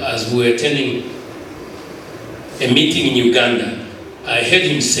time, as we were attending a meeting in Uganda, I heard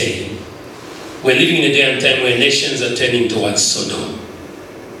him say, we're living in a day and time where nations are turning towards Sodom.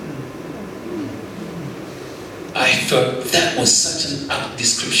 I thought that was such an apt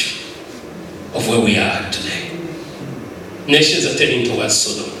description of where we are today. Nations are turning towards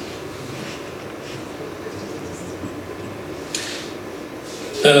Sodom.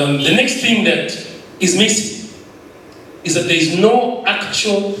 The next thing that is missing is that there is no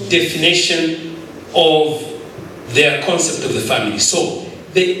actual definition of their concept of the family. So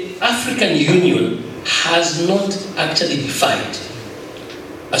the African Union has not actually defined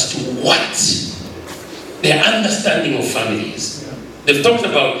as to what their understanding of family is. They've talked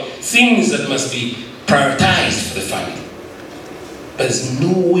about things that must be prioritized for the family. But there's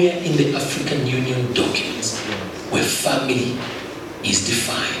nowhere in the African Union documents where family is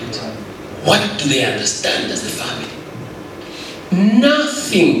defined. What do they understand as the family?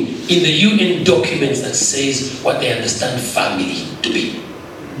 Nothing in the UN documents that says what they understand family to be.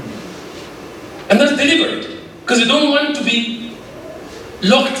 And that's deliberate, because they don't want to be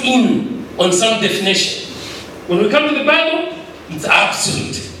locked in on some definition. When we come to the Bible, it's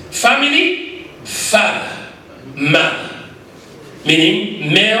absolute. Family, father, mother.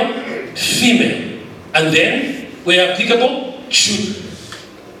 Meaning male, female. And then, where applicable, children.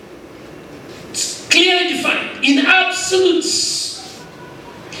 It's clearly defined in absolutes.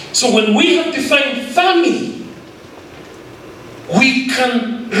 So when we have defined family, we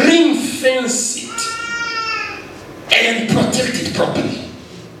can ring fence it and protect it properly.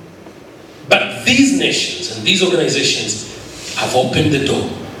 But these nations and these organizations have opened the door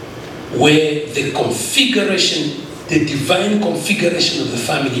where the configuration, the divine configuration of the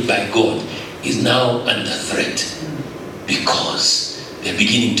family by God is now under threat, because they're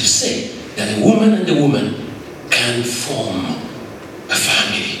beginning to say that a woman and a woman can form a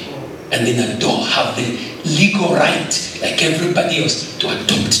family and then have the legal right, like everybody else, to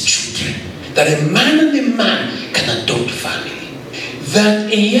adopt children. That a man and a man can adopt family.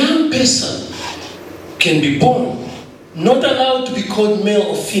 That a young person can be born, not allowed to be called male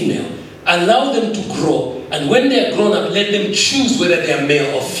or female, allow them to grow, and when they are grown up, let them choose whether they are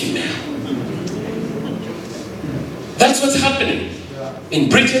male or female. That's what's happening in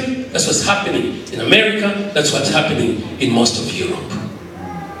Britain, that's what's happening in America, that's what's happening in most of Europe.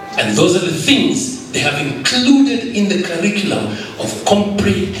 And those are the things they have included in the curriculum of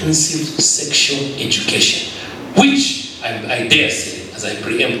comprehensive sexual education, which I dare say, as I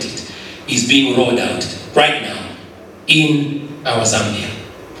preempt it, is being rolled out right now in our Zambia,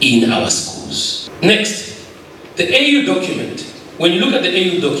 in our schools. Next, the AU document. When you look at the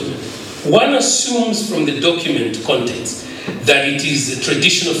AU document, one assumes from the document contents that it is a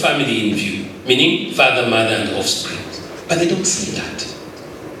traditional family in view, meaning father, mother, and offspring. But they don't say that.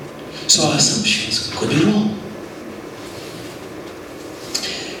 So our assumptions could be wrong.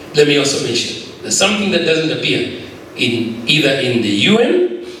 Let me also mention, there's something that doesn't appear either in the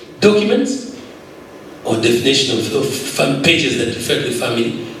UN documents or definition of pages that refer to the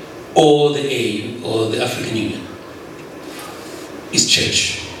family, or the AU, or the African Union, is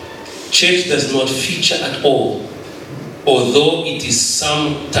church. Church does not feature at all, although it is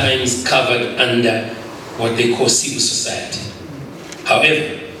sometimes covered under what they call civil society.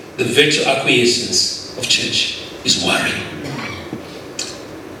 However, the virtual acquiescence of church is worrying.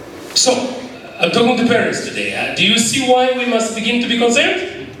 So, I'm talking to parents today. Do you see why we must begin to be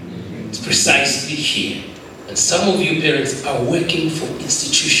concerned? It's precisely here. And some of you parents are working for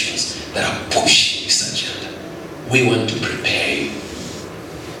institutions that are pushing this agenda. We want to prepare you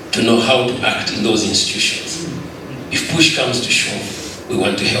to know how to act in those institutions. If push comes to shove, we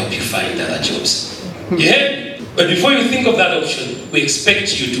want to help you find other jobs. Yeah? But before you think of that option, we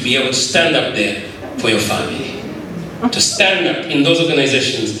expect you to be able to stand up there for your family. To stand up in those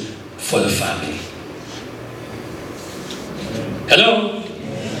organizations for the family. Hello?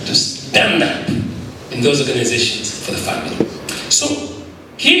 To stand up in those organizations for the family. So,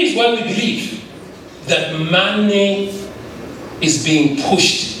 here is why we believe that money is being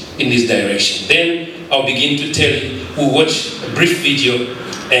pushed in this direction. Then I'll begin to tell you, we'll watch a brief video,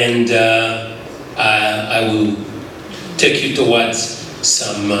 and I will take you towards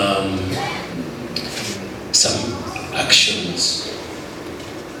some actions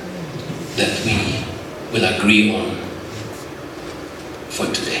that we will agree on for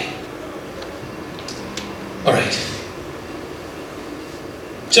today. All right.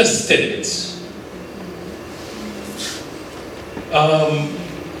 Just statements.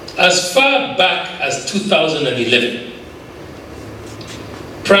 As far back as 2011,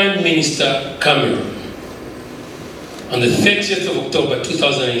 Prime Minister Cameron, on the 30th of October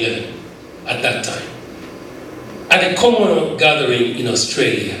 2011, at that time, at a Commonwealth gathering in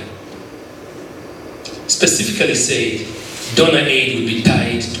Australia, specifically said donor aid would be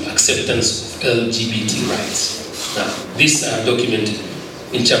tied to acceptance of LGBT rights. Now, these are documented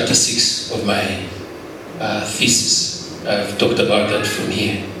in chapter 6 of my thesis. I've talked about that from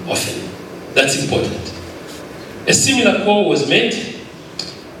here often. That's important. A similar call was made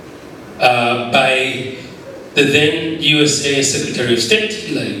by the then USA Secretary of State,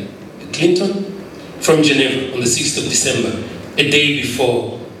 Hillary Clinton, from Geneva on the 6th of December, a day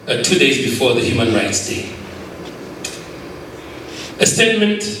before, 2 days before the Human Rights Day. A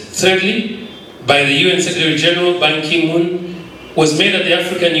statement, thirdly, by the UN Secretary General Ban Ki-moon was made at the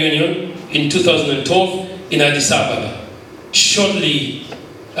African Union in 2012 in Addis Ababa, shortly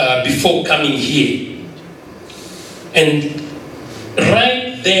before coming here. And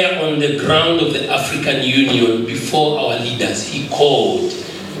right there on the ground of the African Union, before our leaders, he called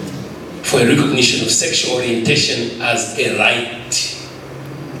for a recognition of sexual orientation as a right.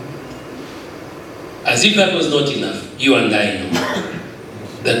 As if that was not enough, you and I know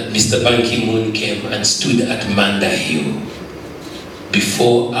that Mr. Ban Ki-moon came and stood at Manda Hill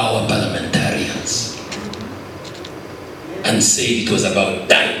before our parliamentarians and said it was about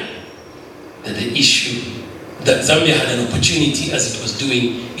time that the issue, that Zambia had an opportunity as it was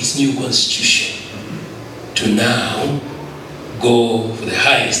doing its new constitution to now go for the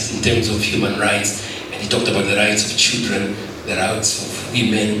highest in terms of human rights. And he talked about the rights of children, the rights of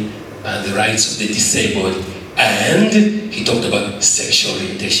women, and the rights of the disabled, and he talked about sexual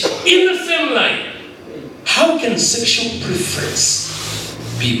orientation. In the same line, how can sexual preference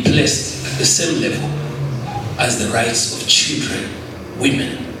be placed at the same level as the rights of children,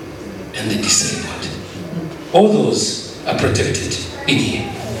 women, and the disabled? All those are protected in here.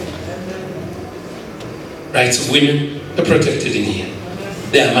 Rights of women are protected in here.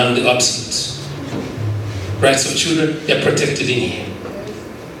 They are among the absolutes. Rights of children, they are protected in here.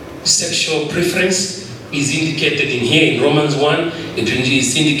 Sexual preference is indicated in here in Romans 1. It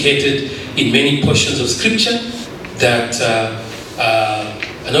is indicated in many portions of scripture that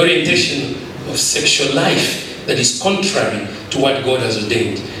an orientation of sexual life that is contrary to what God has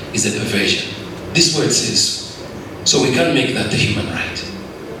ordained is a perversion. This word says so we can't make that the human right.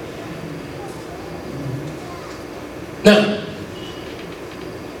 Now,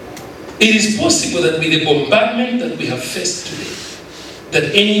 it is possible that with the bombardment that we have faced today,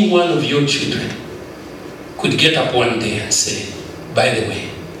 that any one of your children could get up one day and say, by the way,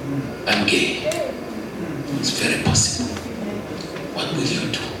 I'm gay. It's very possible. What will you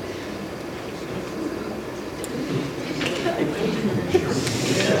do?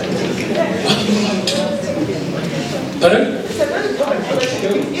 What will you do? Pardon?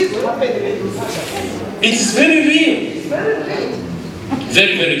 It is very real.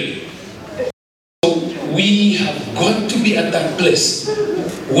 Very, very real. So we have got to be at that place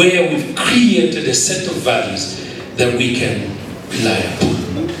where we've created a set of values that we can rely upon.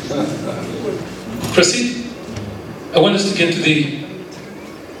 Proceed. I want us to get to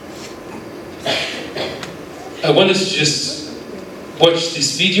I want us to just watch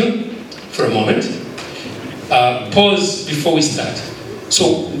this video for a moment. Pause before we start. So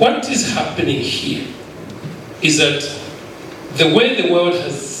what is happening here is that the way the world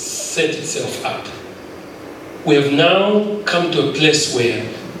has set itself up, we have now come to a place where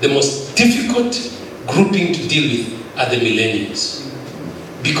the most difficult grouping to deal with are the millennials,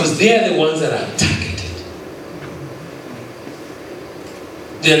 because they are the ones that are targeted.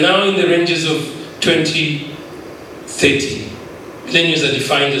 They are now in the ranges of 2030. Millennials are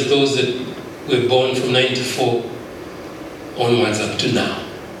defined as those that were born from 94 onwards up to now.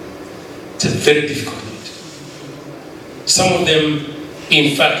 It's a very difficult need. Some of them,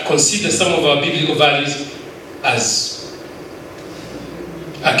 in fact, consider some of our biblical values as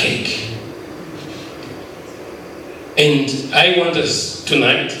archaic. And I want us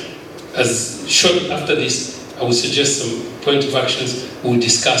tonight, as short after this, I will suggest some point of actions we'll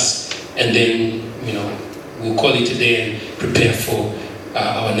discuss, and then, we'll call it a day and prepare for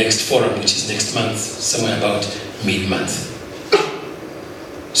our next forum, which is next month, somewhere about mid-month.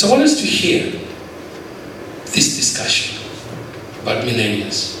 So I want us to hear this discussion about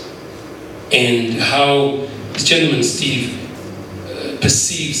millennials and how the gentleman Steve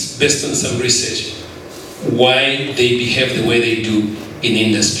perceives, based on some research, why they behave the way they do in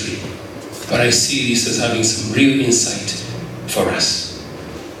industry. But I see this as having some real insight for us.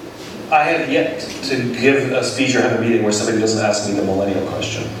 I have yet to give a speech or have a meeting where somebody doesn't ask me the millennial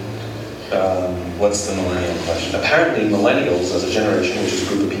question. What's the millennial question? Apparently, millennials as a generation, which is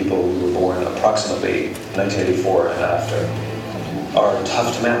a group of people who were born approximately 1984 and after, are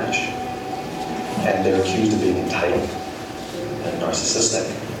tough to manage. And they're accused of being entitled and narcissistic,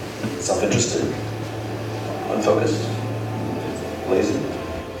 self-interested, unfocused, lazy.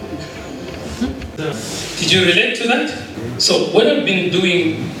 Did you relate to that? So what I've been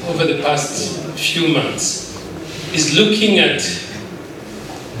doing over the past few months is looking at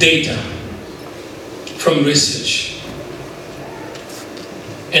data from research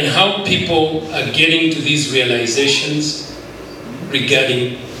and how people are getting to these realizations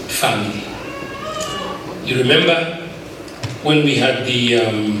regarding family. You remember when we had the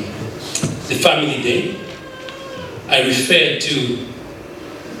Family Day, I referred to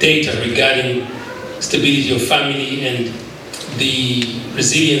data regarding stability of family and the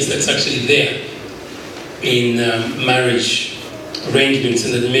resilience that's actually there in marriage arrangements,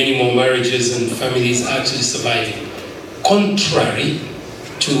 and that many more marriages and families are actually surviving, contrary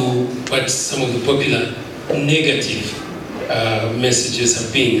to what some of the popular negative messages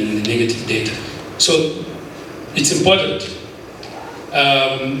have been and the negative data. So it's important.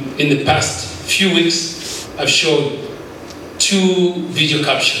 In the past few weeks, I've showed 2 video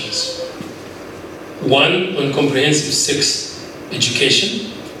captions. One on comprehensive sex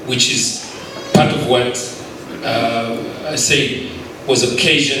education, which is part of what I say was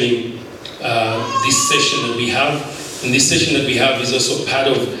occasioning this session that we have. And this session that we have is also part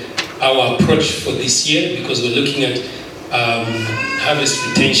of our approach for this year, because we're looking at harvest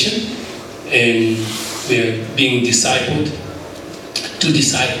retention, and we're being discipled to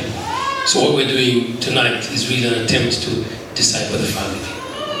disciple. So what we're doing tonight is really an attempt to disciple the family.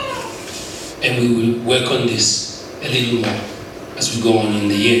 And we will work on this a little more as we go on in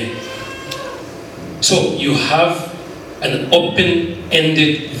the year. So you have an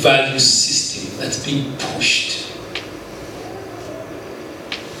open-ended value system that's being pushed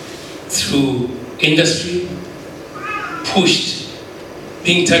through industry, pushed,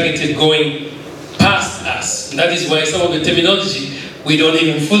 being targeted, going past us. And that is why some of the terminology we don't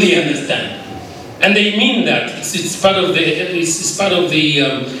even fully understand. And they mean that it's part of the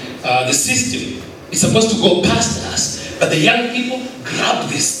system. It's supposed to go past us, but the young people grab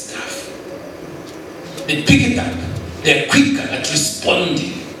this stuff. They pick it up. They're quicker at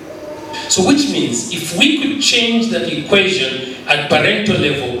responding. So which means if we could change that equation at parental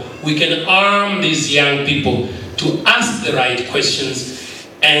level, we can arm these young people to ask the right questions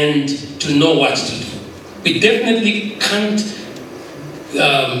and to know what to do. We definitely can't,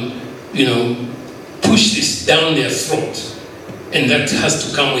 push this down their throat. And that has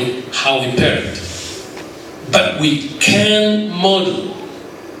to come with how we parent. But we can model.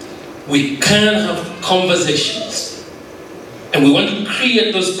 We can have conversations. And we want to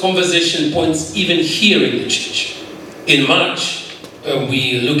create those conversation points even here in the church. In March,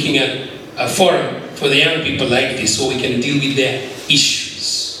 we're looking at a forum for the young people like this, so we can deal with their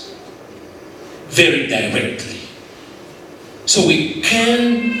issues very directly. So we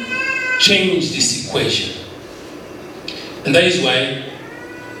can change this equation. And that is why,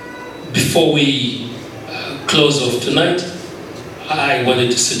 before we close off tonight, I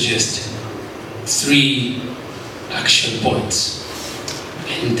wanted to suggest 3 action points.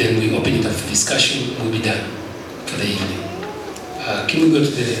 And then we open it up for discussion. We'll be done for the evening. Can we go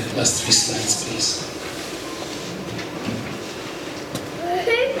to the last 3 slides, please?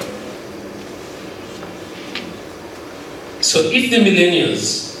 So if the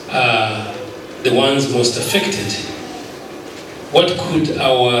millennials are the ones most affected, what could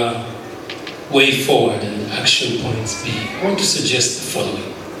our way forward and action points be? I want to suggest the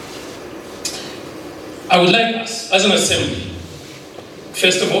following. I would like us, as an assembly,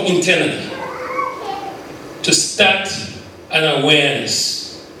 first of all, internally, to start an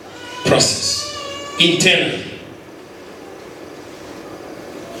awareness process, internally,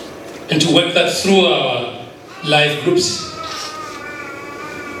 and to work that through our life groups.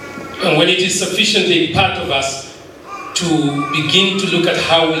 And when it is sufficiently part of us, to begin to look at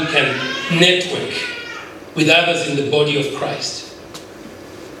how we can network with others in the body of Christ.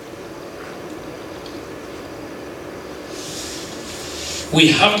 We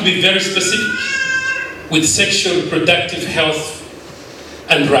have to be very specific with sexual reproductive health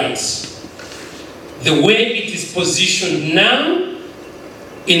and rights. The way it is positioned now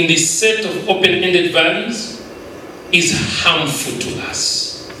in this set of open-ended values is harmful to us.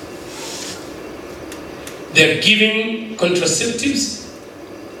 They're giving contraceptives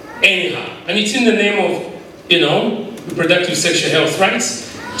anyhow. And it's in the name of, reproductive sexual health rights.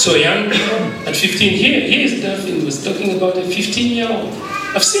 So young people at 15, here's Daphne was talking about a 15-year-old.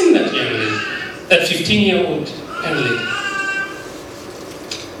 I've seen that young lady, that 15-year-old young lady.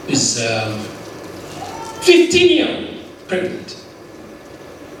 Is 15-year-old pregnant.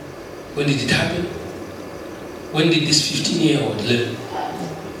 When did it happen? When did this 15-year-old live?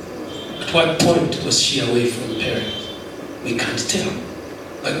 At what point was she away from parents? We can't tell.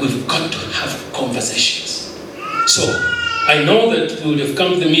 But we've got to have conversations. So, I know that we would have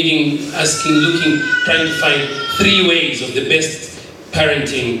come to the meeting trying to find 3 ways of the best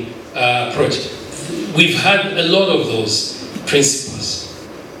parenting approach. We've had a lot of those principles.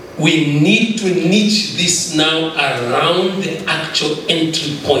 we need to niche this now around the actual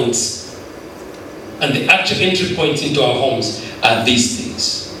entry points. And the actual entry points into our homes are these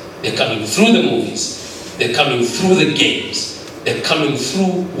things. They're coming through the movies. They're coming through the games. They're coming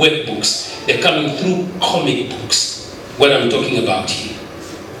through webbooks. They're coming through comic books. What I'm talking about here.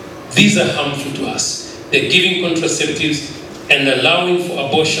 These are harmful to us. They're giving contraceptives and allowing for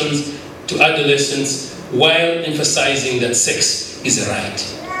abortions to adolescents while emphasizing that sex is a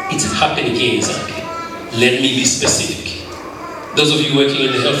right. It's happening here in Zambia. Let me be specific. Those of you working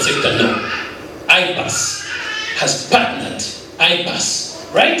in the health sector know. IPAS has partnered,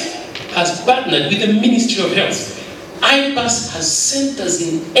 right? Has partnered with the Ministry of Health. IPAS has centers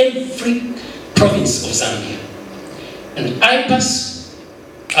in every province of Zambia. And IPAS,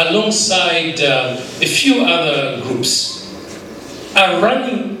 alongside a few other groups, are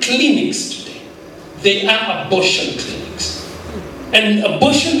running clinics today. They are abortion clinics. And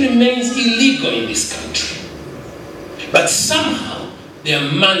abortion remains illegal in this country. But somehow they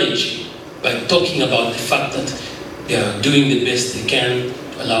are managing by talking about the fact that they are doing the best they can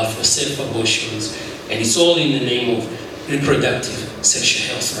to allow for safe abortions, and it's all in the name of reproductive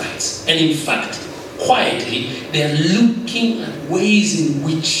sexual health rights. And in fact, quietly, they are looking at ways in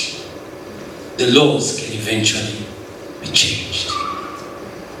which the laws can eventually be changed.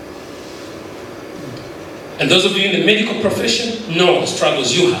 And those of you in the medical profession know the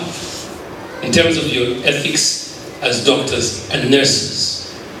struggles you have in terms of your ethics as doctors and nurses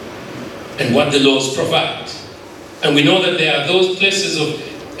and what the laws provide. And we know that there are those places of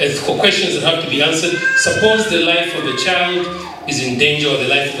ethical questions that have to be answered. Suppose the life of the child is in danger or the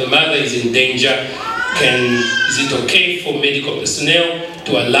life of the mother is in danger. Is it okay for medical personnel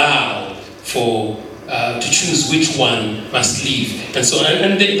to allow for to choose which one must leave and so on?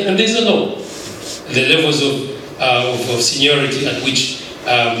 And there's a law. The levels of seniority at which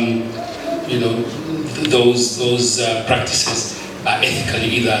those practices are ethically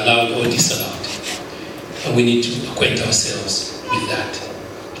either allowed or disallowed, and we need to acquaint ourselves with that.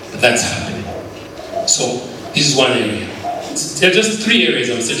 That's happening. So this is one area. There are just 3 areas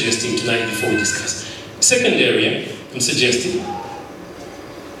I'm suggesting tonight before we discuss. Second area I'm suggesting.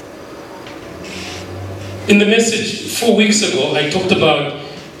 In the message 4 weeks ago,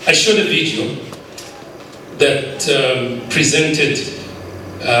 I showed a video that presented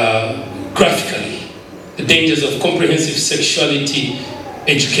graphically the dangers of comprehensive sexuality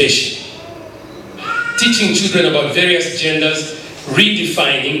education. Teaching children about various genders,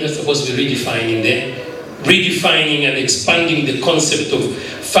 redefining, that's supposed to be redefining there, redefining and expanding the concept of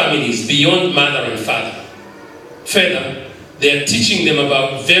families beyond mother and father. Further, they are teaching them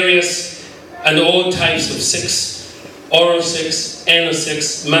about various and all types of sex, oral sex, anal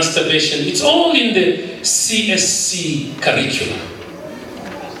sex, masturbation. It's all in the CSC curriculum.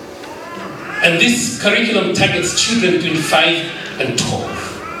 And this curriculum targets children between 5 and 12.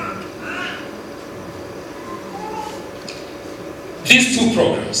 These 2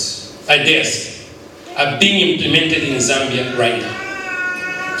 programs, I dare say, are being implemented in Zambia right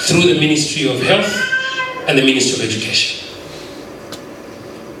now through the Ministry of Health and the Ministry of Education.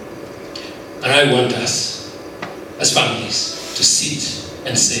 And I want us, as families, to sit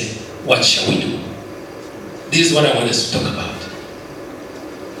and say, what shall we do? This is what I want us to talk about.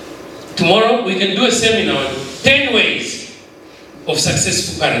 Tomorrow we can do a seminar on 10 ways of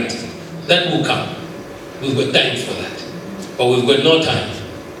successful parenting. That will come. We've got time for that. But we've got no time.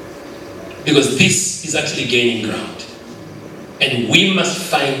 Because this is actually gaining ground. And we must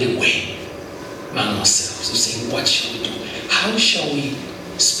find a way among ourselves of saying, what shall we do? How shall we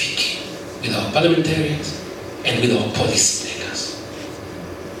speak with our parliamentarians and with our policy makers?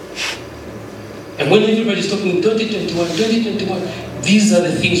 And when everybody's talking 2021, these are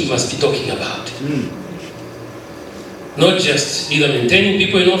the things we must be talking about. Not just either maintaining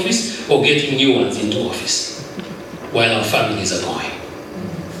people in office or getting new ones into office while our families are going.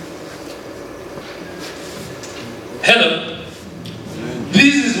 Hello.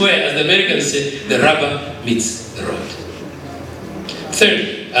 This is where, as the Americans say, the rubber meets the road.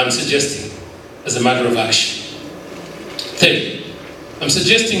 Thirdly, I'm suggesting, as a matter of action, I'm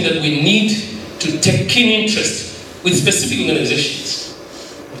suggesting that we need to take keen interest with specific organizations.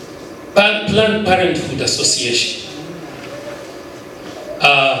 Planned Parenthood Association,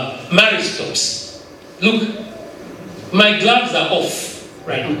 Marriage Stops. Look, my gloves are off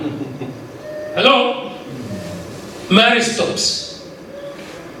right now. Hello? Marriage Stops.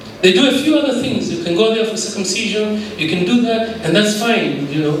 They do a few other things. You can go there for circumcision, you can do that, and that's fine,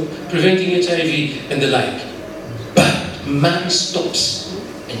 preventing HIV and the like. But Marriage Stops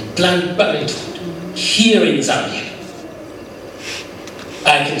and Planned Parenthood here in Zambia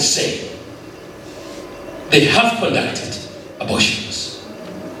I can say they have conducted abortions,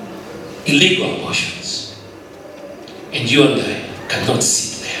 illegal abortions, and you and I cannot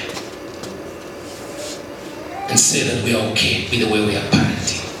sit there and say that we are okay with the way we are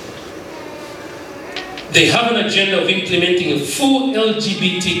parenting. They have an agenda of implementing a full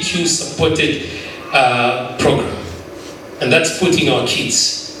LGBTQ supported program, and that's putting our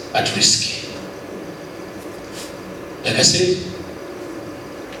kids at risk. Like I said,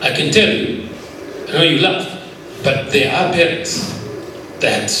 I can tell you, I know you laugh, but there are parents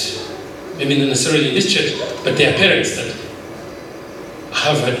that, maybe not necessarily in this church, but there are parents that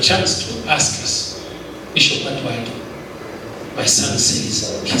have a chance to ask us, Bishop, what do I do? My son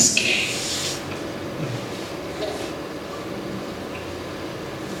says he's gay.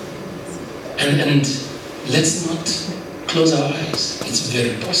 And let's not close our eyes. It's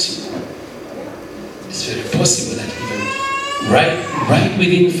very possible. It's very possible that even right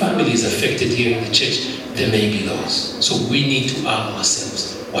within families affected here in the church, there may be those. So we need to arm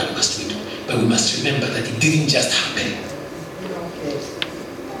ourselves. What must we do? But we must remember that it didn't just happen.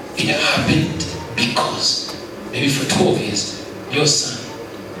 It happened because maybe for 12 years, your son,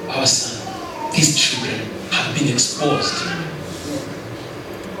 our son, these children have been exposed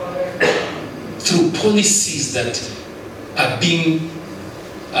through policies that are being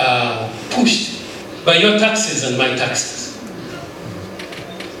pushed by your taxes and my taxes.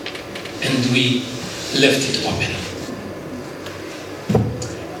 And we left it open.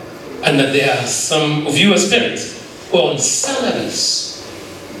 And that there are some of you as parents who are on salaries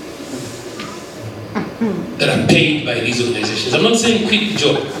that are paid by these organizations. I'm not saying quit the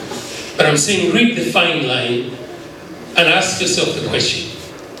job, but I'm saying read the fine line and ask yourself the question.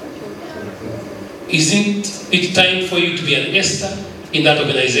 Isn't it time for you to be an Esther in that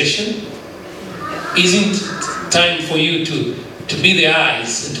organization? Isn't it time for you to be the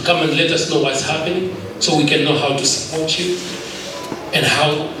eyes and to come and let us know what's happening so we can know how to support you and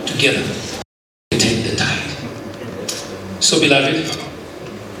how together to take the tide? So beloved,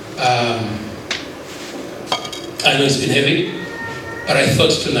 I know it's been heavy, but I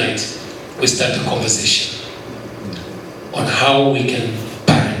thought tonight we start a conversation on how we can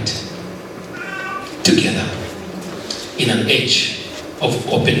parent together in an age of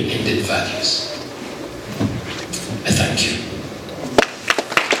open-ended values. I thank you.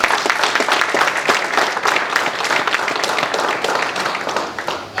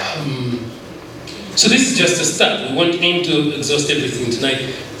 So this is just a start. We won't aim to exhaust everything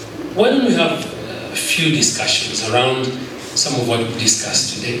tonight. Why don't we have a few discussions around some of what we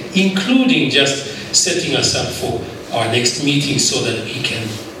discussed today, including just setting us up for our next meeting so that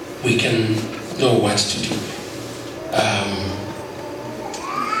we can know what to do.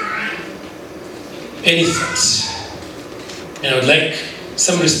 Any thoughts? And I would like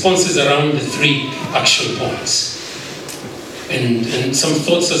some responses around the 3 action points. And some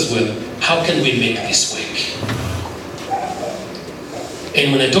thoughts as well. How can we make this work?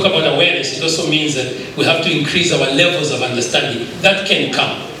 And when I talk about awareness, it also means that we have to increase our levels of understanding. That can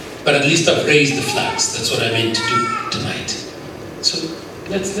come, but at least I've raised the flags. That's what I meant to do tonight. So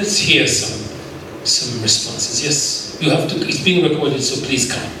let's hear some responses. Yes, you have to. It's being recorded, so please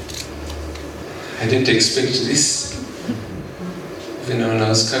come. I didn't expect this. Even when I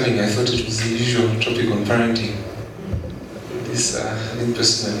was coming, I thought it was the usual topic on parenting. This, I think,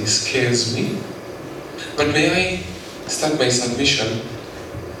 personally scares me. But may I start my submission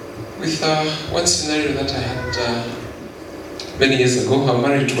with one scenario that I had many years ago. I'm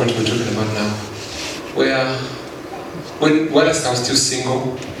married to what we're talking about now, where whilst I was still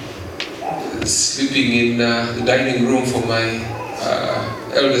single, sleeping in the dining room for my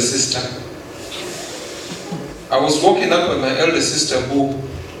elder sister, I was woken up by my elder sister who,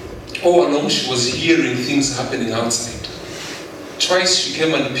 all along, she was hearing things happening outside. Twice she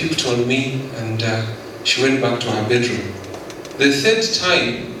came and peeped on me and she went back to her bedroom. The 3rd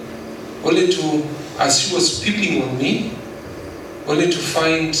time, only to, as she was peeping on me, only to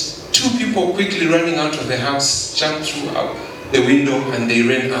find 2 people quickly running out of the house, jumped through the window and they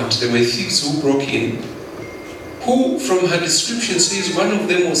ran out. They were thieves who broke in, who, from her description, says one of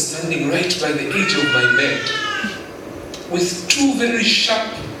them was standing right by the edge of my bed with 2 very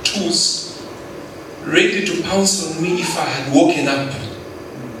sharp tools ready to pounce on me if I had woken up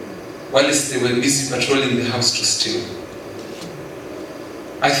whilst they were busy patrolling the house to steal.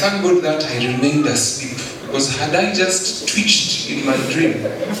 I thank God that I remained asleep, because had I just twitched in my dream,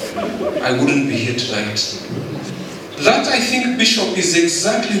 I wouldn't be here tonight. That, I think, Bishop, is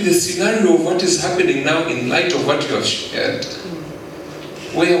exactly the scenario of what is happening now in light of what you have shared,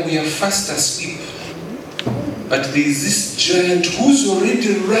 where we are fast asleep. but there is this giant who's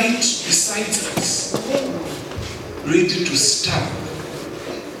already right beside us, ready to stab.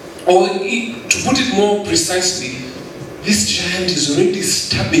 Or to put it more precisely, this giant is already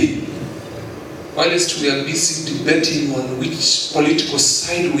stabbing, whilst we are busy debating on which political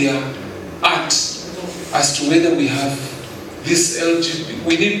side we are at, as to whether we have this LGBT,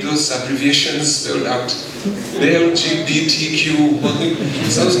 we need those abbreviations spelled out. The LGBTQ,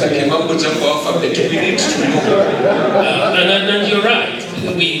 sounds like a mambo jumbo alphabet, we need to know. And you're right,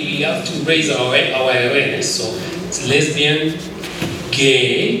 we have to raise our awareness. So it's lesbian,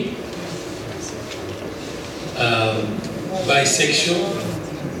 gay, bisexual,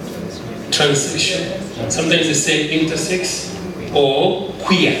 transsexual. Sometimes they say intersex or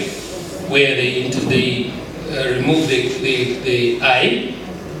queer, where they remove the I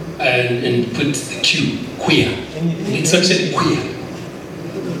and put the Q, queer. It's actually queer.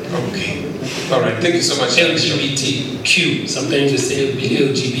 Okay. All right. Thank you so much. LGBTQ. Sometimes they say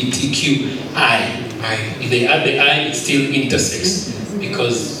LGBTQI. If they add the I, it's still intersex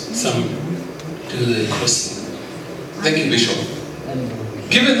because some do the crossing. Thank you, Bishop.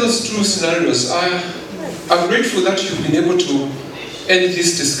 Given those two scenarios, I'm grateful that you've been able to end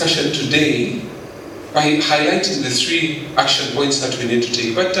this discussion today by highlighting the 3 action points that we need to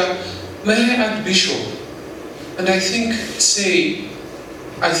take. But may I add, Bishop, and I think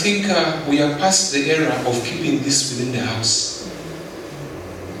we are past the era of keeping this within the house.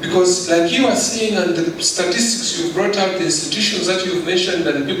 Because like you are saying, and the statistics you've brought out, the institutions that you've mentioned,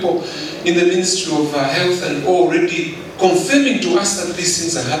 and people in the Ministry of Health and already confirming to us that these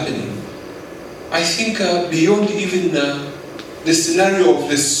things are happening, I think beyond even the scenario of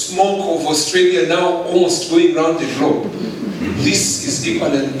the smoke of Australia now almost going around the globe, this is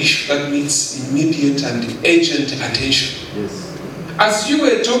equally an issue that needs immediate and urgent attention. Yes. As you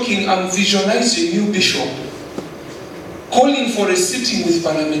were talking, I'm visualizing you, Bishop, calling for a sitting with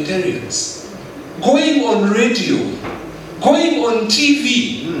parliamentarians, going on radio, going on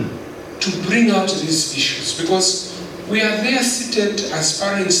TV to bring out these issues, because we are there seated as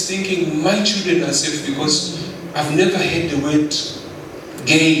parents thinking my children are safe because I've never heard the word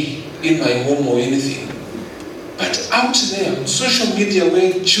gay in my home or anything. But out there on social media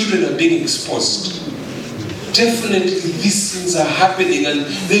where children are being exposed, definitely these things are happening, and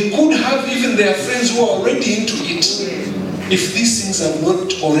they could have even their friends who are already into it if these things have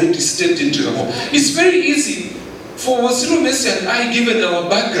not already stepped into the home. It's very easy for Wasiru Messi and I, given our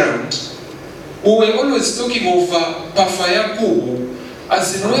background, we were always talking of Pafayaku,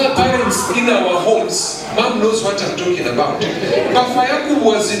 as in where parents in our homes, mom knows what I'm talking about. Pafayaku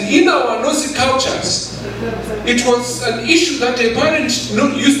was in our Nosi cultures. It was an issue that a parent used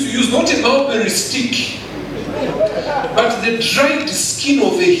to use, not a mulberry stick, but the dried skin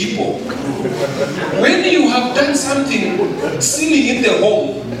of a hippo. When you have done something silly in the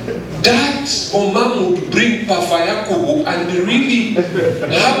home, dad or mom would bring Pafayaku and really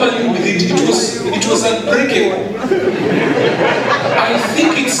hammer you with it. It was unbreakable. I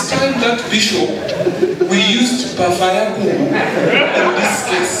think it's time that, Bishop, we used Pafayaku in this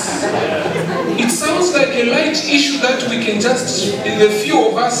case. It sounds like a light issue that we can just, the few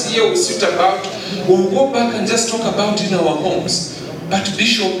of us here will sit about, we'll go back and just talk about in our homes. But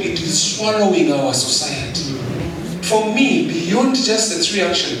Bishop, it is swallowing our society. For me, beyond just the 3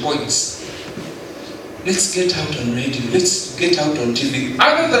 action points, let's get out on radio, let's get out on TV.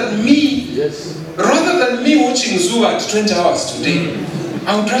 Rather than me watching Zoo at 20 hours today,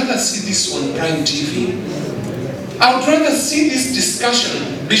 I would rather see this on Prime TV. I would rather see this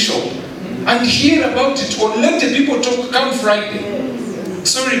discussion, Bishop, and hear about it, or let the people talk come Friday.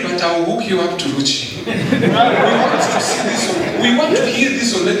 Sorry, but I'll hook you up to Ruchi. We want to hear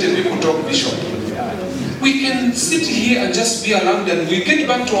this or let the people talk, Bishop. We can sit here and just be around and we get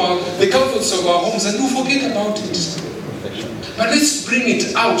back to the comforts of our homes and we forget about it. But let's bring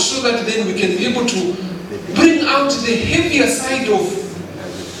it out so that then we can be able to bring out the heavier side of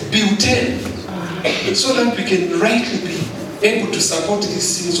Bill 10 so that we can rightly be able to support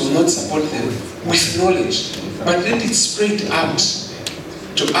these things or not support them with knowledge. But let it spread out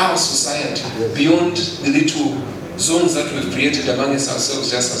to our society beyond the little zones that we've created among ourselves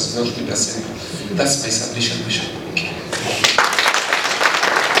just as North Leader Assembly. That's my submission, Bishop.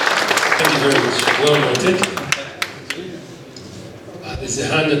 Thank you very much. Well noted. There's a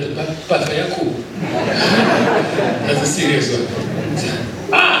hand at the back. Pafayaku. That's a serious one.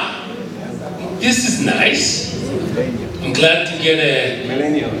 This is nice. I'm glad to get a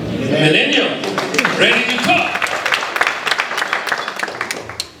millennium ready to talk.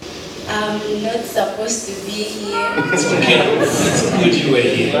 I'm not supposed to be here. It's okay. It's good you were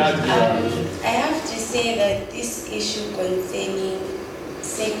here. I have to say that this issue concerning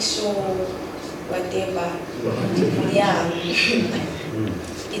sexual whatever, yeah,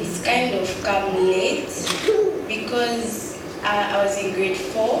 it's kind of come late because I was in grade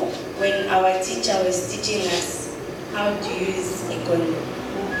 4 when our teacher was teaching us how to use a condom.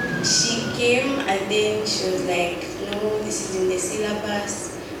 She came and then she was like, no, this is in the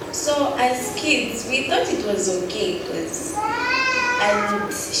syllabus. So as kids, we thought it was okay because,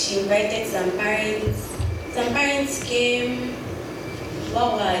 and she invited some parents. Some parents came,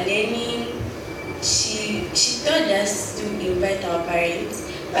 while we were learning. She told us to invite our parents,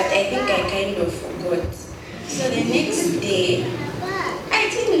 but I think I kind of forgot. So the next day, I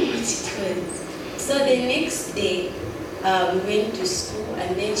didn't know what it was. So the next day, we went to school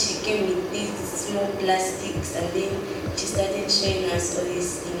and then she came with these small plastics and then she started showing us all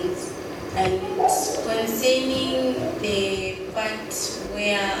these things. And concerning the part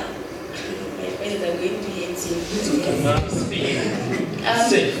where my friends are going to hate me.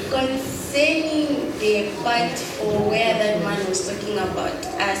 Concerning the part for where that man was talking about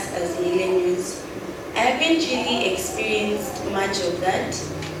us as millennials, I haven't really experienced much of that,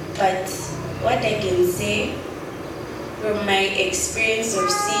 but what I can say from my experience of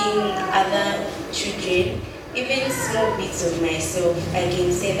seeing other children, even small bits of myself, I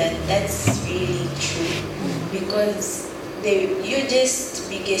can say that that's really true because the hugest,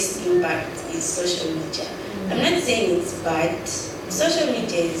 biggest impact is social media. I'm not saying it's bad. Social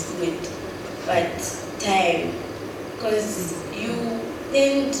media is good, but time, because you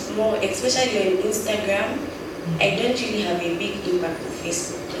tend more, especially on Instagram. I don't really have a big impact on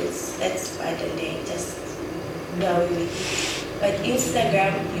Facebook because that's bad and I just go away with it. But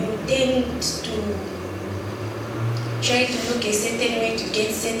Instagram, you tend to try to look a certain way to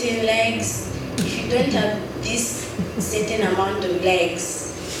get certain likes. If you don't have this certain amount of likes,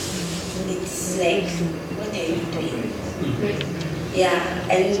 it's like, what are you doing? Yeah,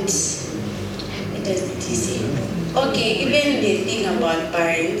 and what does it say? Okay, even the thing about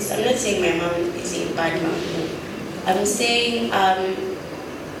parents, I'm not saying my mom is a bad mom. I'm saying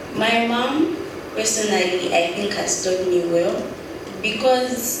my mom, personally, I think has taught me well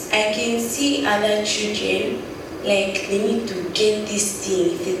because I can see other children, like they need to get this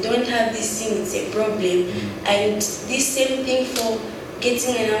thing. If they don't have this thing, it's a problem. And this same thing for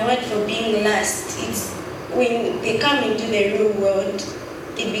getting an award for being last. It's when they come into the real world,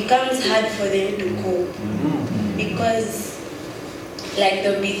 it becomes hard for them to cope because, like,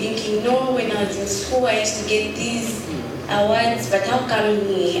 they'll be thinking, no, when I was in school, I used to get these awards, but how come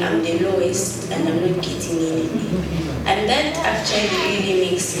me, I'm the lowest and I'm not getting anything? And that actually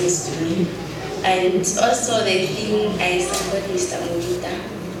really makes sense to me. And also the thing, I support Mr. Mujita.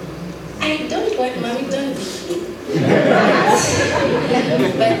 I don't want mommy, don't beat me.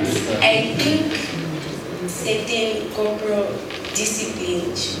 But I think certain corporal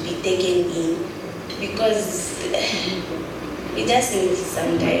discipline should be taken in because it just needs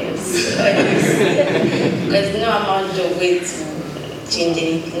sometimes, because no amount of weight will change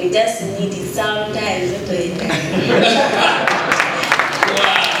anything. We just need it sometimes, not all the time.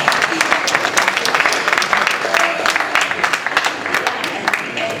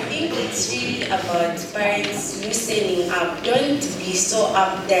 I think it's really about parents loosening up. Don't be so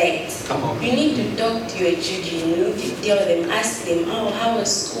uptight. You need to talk to your children. You need to tell them, ask them, oh, how was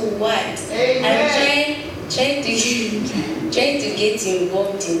school, what? And try to get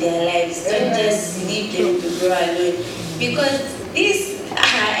involved in their lives. Don't just leave them to grow alone. Because this, I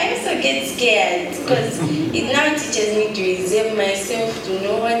also get scared because it now teaches me to reserve myself, to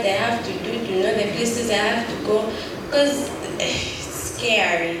know what I have to do, to know the places I have to go. Because it's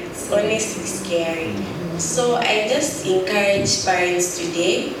scary. It's honestly scary. So I just encourage parents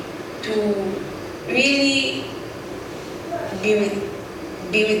today to really be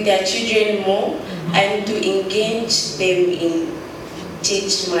with their children more and to engage them in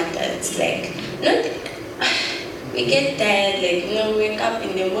church matters. Like, not we get tired, like, wake up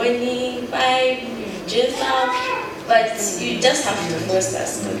in the morning, 5, dress up, but you just have to force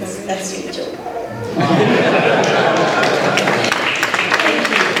us because that's your job.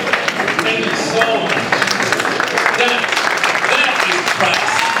 Thank you so much. That is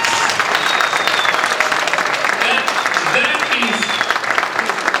priceless.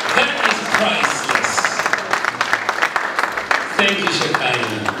 That is priceless. Thank you,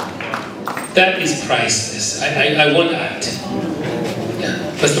 Shekinah. That is priceless. I want that. Yeah.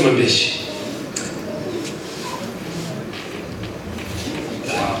 Pastor Mambeshi.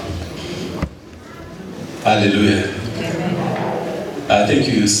 Hallelujah. Thank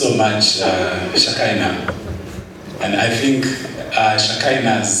you so much, Shekinah. And I think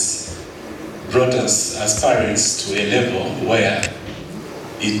Shekinah's brought us as parents to a level where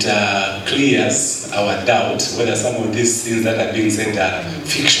it clears our doubt whether some of these things that are being said are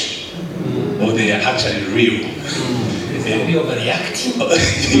fiction or they are actually real. Are we overreacting?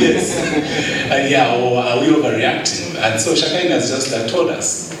 Yes. Yeah, or are we overreacting? And so Shekinah has just told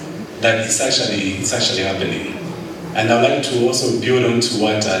us that it's actually happening. And I'd like to also build on to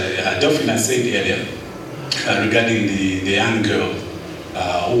what Delphine said earlier regarding the young girl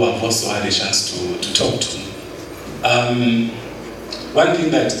who I've also had a chance to talk to. One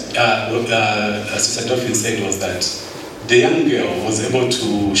thing that Sister Delphine said was that the young girl was able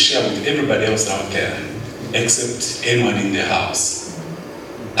to share with everybody else out there except anyone in the house.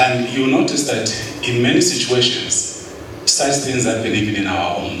 And you'll notice that in many situations, such things happen even in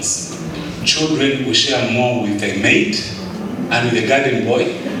our homes. Children will share more with a maid and with a garden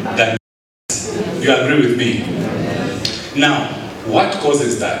boy than you agree with me? Now, what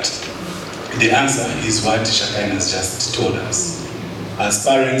causes that? The answer is what Shekinah has just told us. As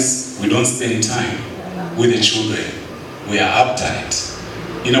parents, we don't spend time with the children. We are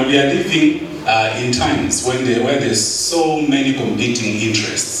uptight. You know, we are living in times where there's so many competing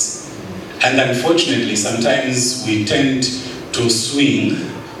interests. And unfortunately, sometimes we tend to swing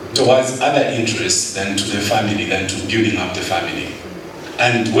towards other interests than to the family, than to building up the family.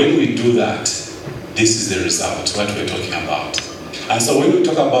 And when we do that, this is the result, what we're talking about. And so when we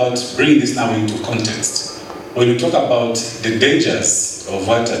talk about, bring this now into context, when we talk about the dangers of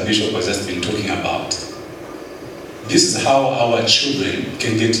what Bishop has just been talking about, this is how our children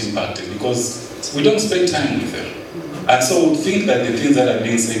can get impacted, because we don't spend time with them. And so we think that the things that are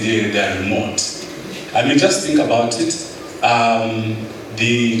being said here, they are remote. I mean, just think about it.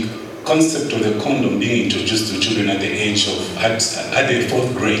 The concept of the condom being introduced to children at the age of, at the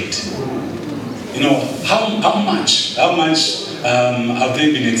 4th grade. You know, how much have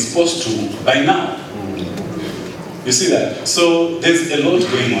they been exposed to by now? You see that? So there's a lot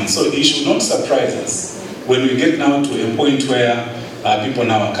going on. So it should not surprise us when we get now to a point where people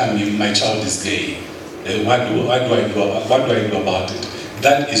now are coming, my child is gay. What do I do about it?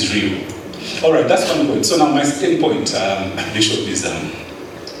 That is real. All right, that's one point. So now my second point, Bishop, is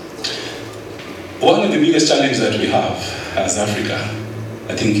one of the biggest challenges that we have as Africa,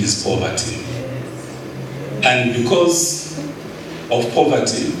 I think, is poverty. And because of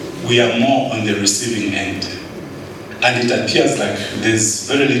poverty, we are more on the receiving end. And it appears like there's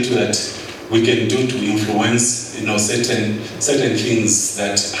very little that we can do to influence, you know, certain things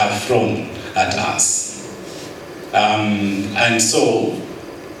that are thrown at us. And so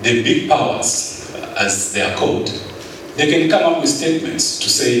the big powers, as they are called, they can come up with statements to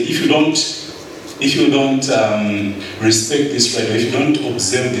say, if you don't respect this right, or if you don't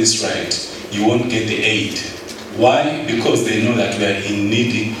observe this right, you won't get the aid. Why? Because they know that we are in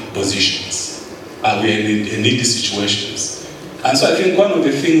needy positions. We are in needy situations. And so I think one of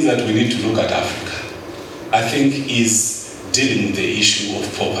the things that we need to look at Africa, I think, is dealing with the issue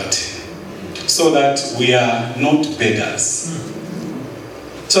of poverty. So that we are not beggars.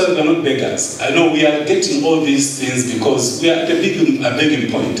 So that we are not beggars. I know we are getting all these things because we are at a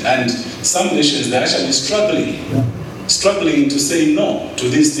begging point. And some nations, they're actually struggling to say no to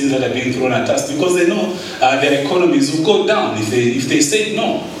these things that are being thrown at us, because they know their economies will go down if they say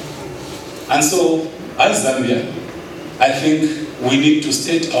no. And so, as Zambia, I think we need to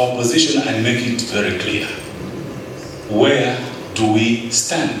state our position and make it very clear. Where do we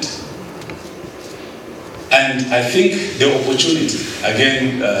stand? And I think the opportunity,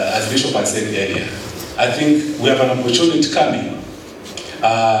 again, as Bishop had said earlier, I think we have an opportunity coming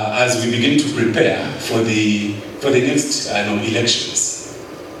as we begin to prepare for the next elections.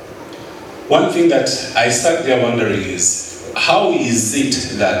 One thing that I sat there wondering is, how is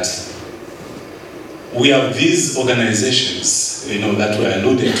it that we have these organizations, you know, that were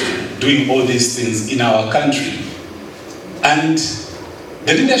alluded to, doing all these things in our country, and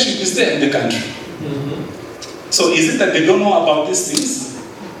the leadership is there in the country? Mm-hmm. So is it that they don't know about these things?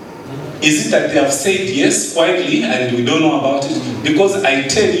 Mm-hmm. Is it that they have said yes quietly and we don't know about it? Because I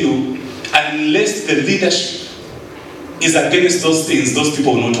tell you, unless the leadership is against those things, those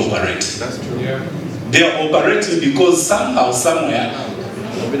people will not operate. That's true. Yeah. They are operating because somehow, somewhere,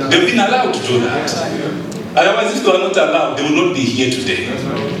 they've been allowed to do that. Otherwise, if they were not allowed, they would not be here today.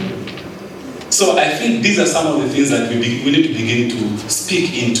 So I think these are some of the things that we need to begin to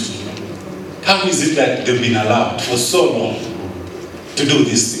speak into. How is it that they've been allowed for so long to do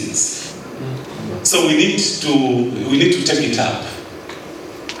these things? So we need to take it up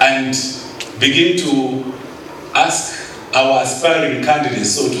and begin to ask our aspiring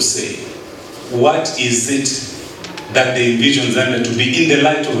candidates, so to say, what is it that they envision Zambia to be in the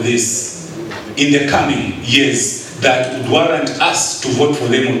light of this? in the coming years that would warrant us to vote for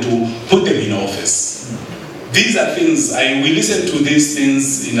them or to put them in office. These are things, we listen to these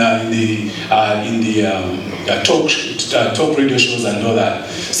things in the talk radio shows and all that.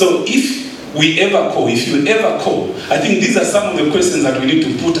 So if you ever call, I think these are some of the questions that we need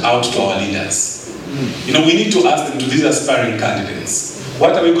to put out to our leaders. We need to ask them, to these aspiring candidates,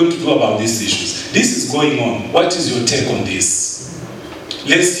 what are we going to do about these issues? This is going on. What is your take on this?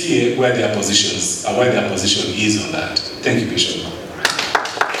 Let's hear where their position is on that. Thank you, Bishop.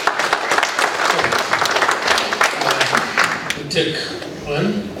 We'll take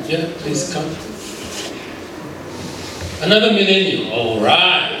one. Yeah, please come. Another millennial. All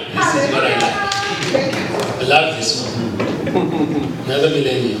right. This is what I like. I love this one. Another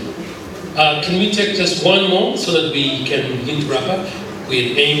millennial. Can we take just one more so that we can begin to wrap up?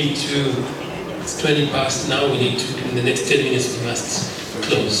 We aim to, it's 20 past now, we need to, in the next 10 minutes we must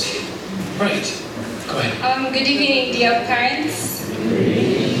close. Right, go ahead. Good evening, dear parents.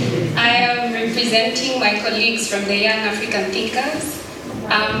 I am representing my colleagues from the Young African Thinkers.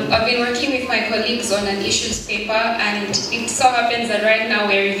 I've been working with my colleagues on an issues paper, and it so happens that right now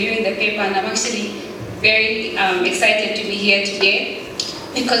we're reviewing the paper, and I'm actually very excited to be here today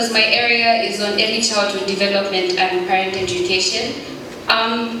because my area is on early childhood development and parent education.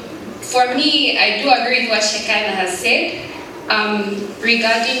 For me, I do agree with what Shekinah has said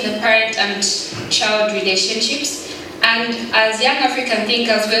regarding the parent and child relationships. And as Young African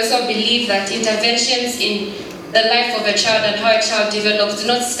Thinkers, we also believe that interventions in the life of a child and how a child develops do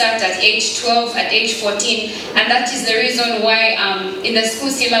not start at age 12, at age 14, and that is the reason why in the school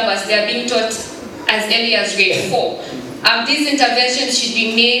syllabus they are being taught as early as grade 4. These interventions should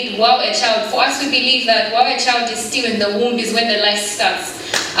be made while a child, for us we believe that while a child is still in the womb is when the life starts.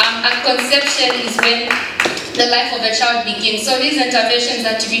 And conception is when the life of a child begins. So these interventions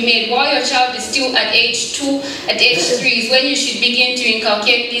are to be made while your child is still at age 2, at age 3 is when you should begin to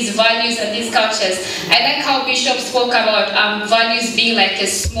inculcate these values and these cultures. I like how Bishop spoke about values being like a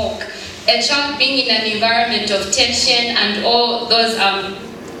smoke. A child being in an environment of tension and all those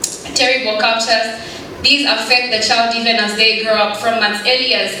terrible cultures, these affect the child even as they grow up from as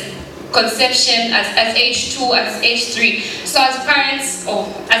early as conception, as age 2, as age 3. So as parents, or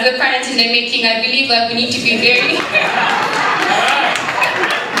as a parent in the making, I believe that we need to be very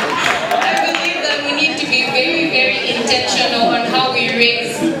very intentional on how we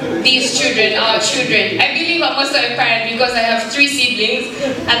raise these children, our children. I believe I'm also a parent because I have 3 siblings,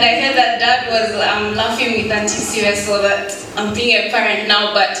 and I heard that Dad was laughing with Auntie Sue, so that I'm being a parent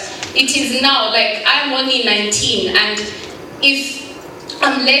now, but it is now, like I'm only 19, and if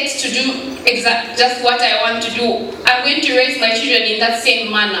I'm late to do just what I want to do, I'm going to raise my children in that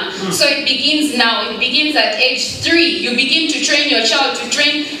same manner. So it begins now. It begins at age 3. You begin to train your child to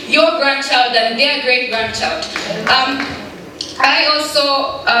train your grandchild and their great-grandchild. I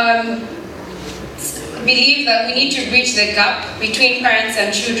also believe that we need to bridge the gap between parents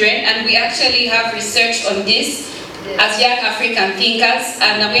and children, and we actually have research on this as Young African Thinkers,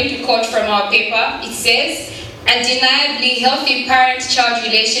 and I'm going to quote from our paper. It says, "Undeniably, healthy parent-child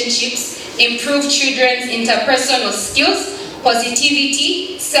relationships improve children's interpersonal skills,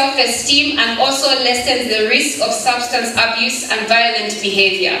 positivity, self-esteem, and also lessens the risk of substance abuse and violent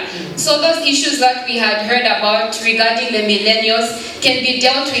behavior." So those issues that we had heard about regarding the millennials can be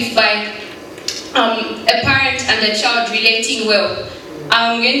dealt with by a parent and a child relating well.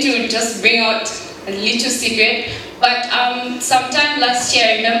 I'm going to just bring out a little secret, but sometime last year,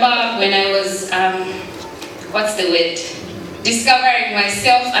 I remember when I was discovering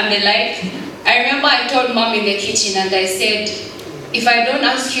myself and the like, I remember I told Mom in the kitchen and I said, if I don't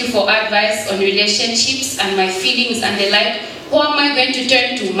ask you for advice on relationships and my feelings and the like, who am I going to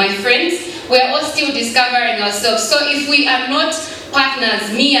turn to? My friends? We're all still discovering ourselves. So if we are not partners,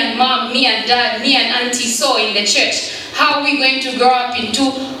 me and Mom, me and Dad, me and Auntie So in the church, how are we going to grow up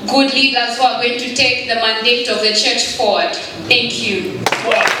into good leaders who are going to take the mandate of the church forward? Thank you.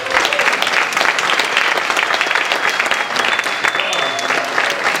 Wow.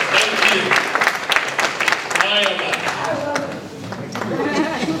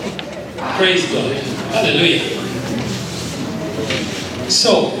 Praise God. Hallelujah.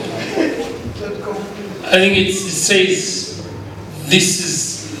 So, I think it says this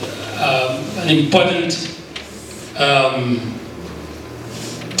is an important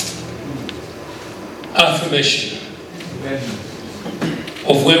affirmation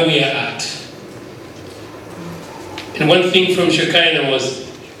of where we are at. And one thing from Shekinah was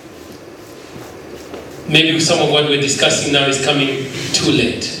maybe some of what we're discussing now is coming too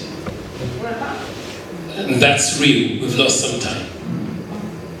late. And that's real. We've lost some time.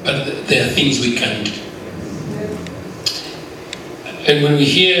 but there are things we can do. And when we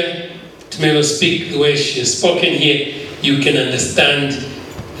hear Tumelo speak the way she has spoken here, you can understand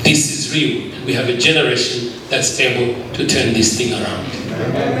this is real. We have a generation that's able to turn this thing around.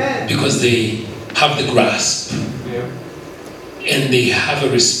 Amen. Because they have the grasp, and they have a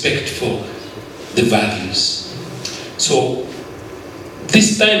respect for the values. So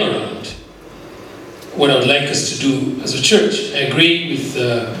this time around, what I would like us to do as a church, I agree with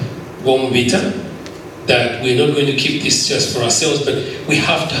Womubita that we're not going to keep this just for ourselves, but we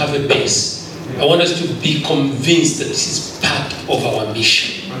have to have a base. I want us to be convinced that this is part of our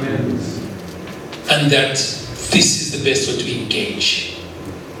mission. Amen. And that this is the best way to engage.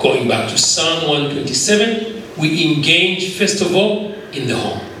 Going back to Psalm 127, we engage first of all in the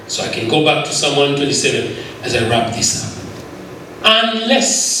home. So I can go back to Psalm 127 as I wrap this up.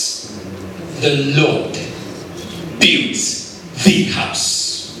 Unless the Lord builds the house,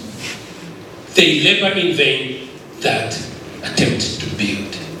 they labor in vain that attempt to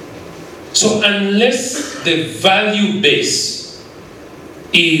build. So unless the value base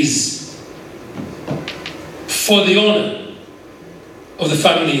is for the honor of the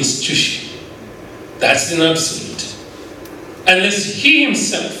family institution, that's an absolute. Unless he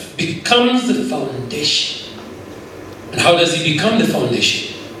himself becomes the foundation. And how does he become the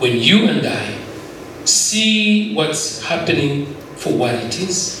foundation? When you and I see what's happening for what it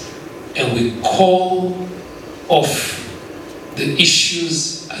is, and we call off the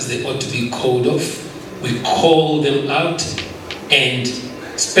issues as they ought to be called off, we call them out and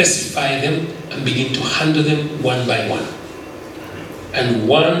specify them and begin to handle them one by one. And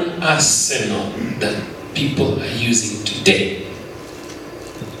one arsenal that people are using today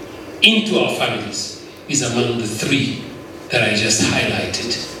into our families is among the three that I just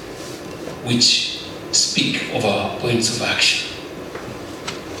highlighted, which speak of our points of action.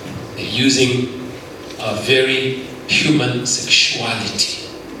 They're using our very human sexuality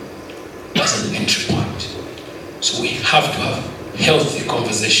as an entry point. So we have to have healthy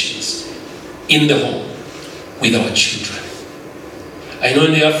conversations in the home with our children. I know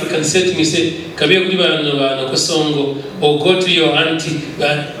in the African setting you say, or go to your auntie,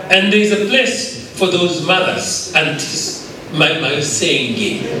 and there is a place for those mothers, aunties. My saying,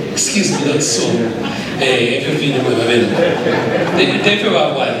 excuse me, not so.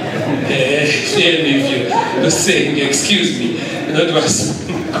 You're saying, excuse me, not was.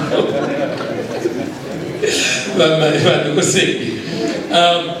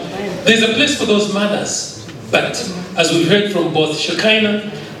 There's a place for those mothers, but as we've heard from both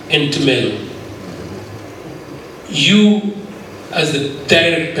Shekinah and Tumelo, you as the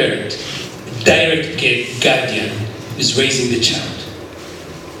direct parent, direct guardian, is raising the child.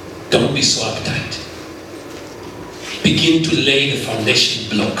 Don't be so uptight. Begin to lay the foundation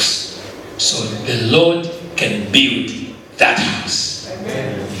blocks so the Lord can build that house.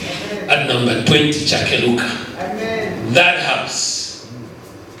 Amen. At number 20, Chakeluka. Amen. That house.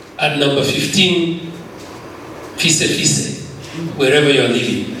 At number 15, Fise, wherever you're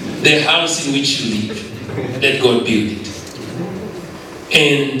living. The house in which you live. Let God build it.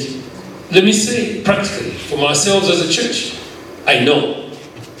 And let me say, practically, from ourselves as a church, I know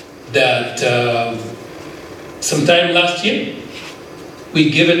that sometime last year, we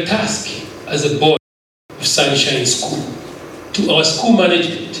gave a task as a board of Sunshine School to our school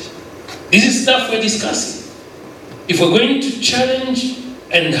management. This is stuff we're discussing. If we're going to challenge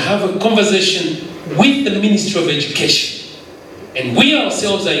and have a conversation with the Ministry of Education, and we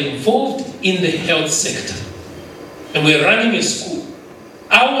ourselves are involved in the health sector, and we're running a school,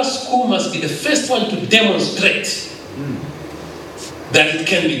 our school must be the first one to demonstrate that it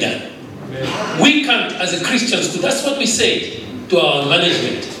can be done. Amen. We can't, as a Christian school, that's what we said to our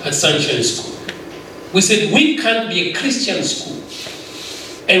management at Sunshine School. We said we can't be a Christian school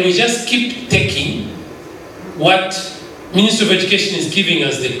and we just keep taking what Ministry of Education is giving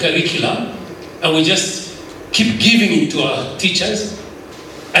us, the curriculum, and we just keep giving it to our teachers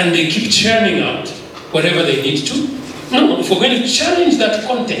and they keep churning out whatever they need to. No, if we're going to challenge that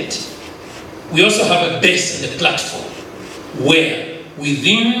content, we also have a base and a platform where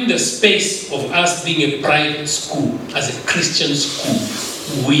within the space of us being a private school, as a Christian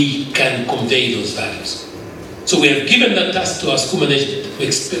school, we can convey those values. So we have given that task to our school management. We're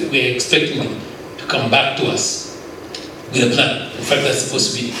expecting them to come back to us with a plan. In fact, that's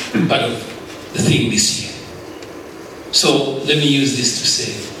supposed to be part of the thing this year. So let me use this to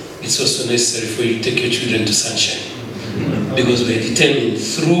say, it's also necessary for you to take your children to Sunshine. Because we are determined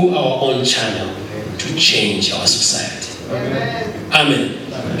through our own channel to change our society. Amen. Amen.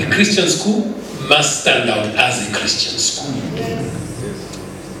 A Christian school must stand out as a Christian school.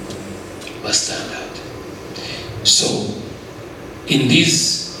 must stand out. So, in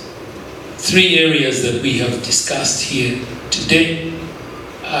these 3 areas that we have discussed here today,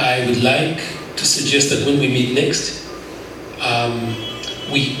 I would like to suggest that when we meet next,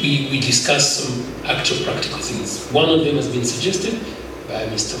 we discuss some actual practical things. One of them has been suggested by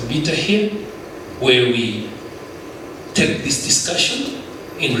Mr. Mbita here, where we take this discussion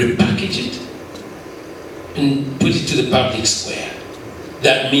and repackage it and put it to the public square.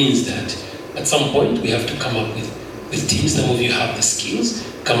 That means that at some point we have to come up with teams. Some of you have the skills,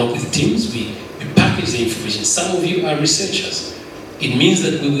 come up with teams, we package the information. Some of you are researchers. It means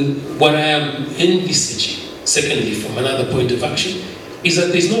that we will, what I am envisaging, secondly, from another point of action, is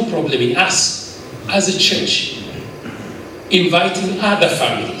that there's no problem in us, as a church, inviting other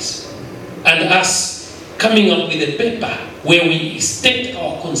families and us coming up with a paper where we state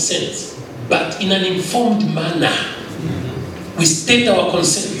our concerns, but in an informed manner. We state our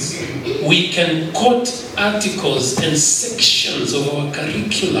concerns. We can quote articles and sections of our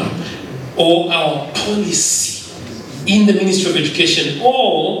curriculum or our policy in the Ministry of Education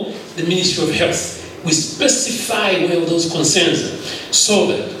or the Ministry of Health. We specify where those concerns are, so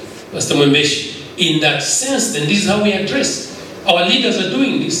that, Pastor Mwembeshi, in that sense, then this is how we address. Our leaders are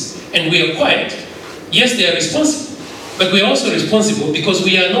doing this, and we are quiet. Yes, they are responsible, but we are also responsible because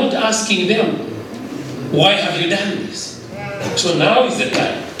we are not asking them, why have you done this? So now is the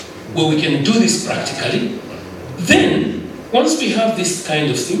time where we can do this practically. Then, once we have this kind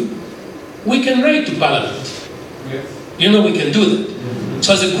of thing, we can write to Parliament. We can do that.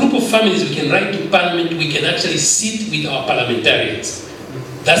 So as a group of families, we can write to Parliament, we can actually sit with our parliamentarians.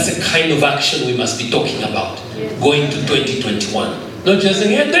 That's the kind of action we must be talking about, going to 2021. Not just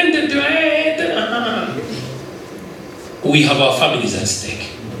saying, we have our families at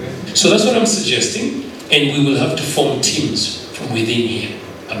stake. So that's what I'm suggesting, and we will have to form teams from within here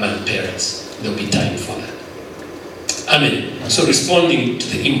among parents. There'll be time for that. Amen. So responding to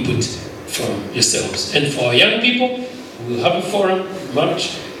the input from yourselves. And for our young people, we'll have a forum,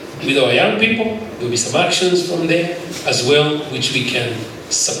 March, with our young people. There'll be some actions from there as well, which we can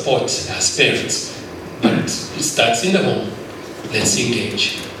support as parents. But it starts in the home. Let's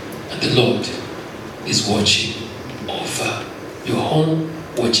engage. And the Lord is watching over your home,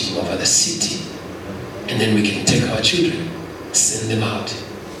 watching over the city. And then we can take our children, send them out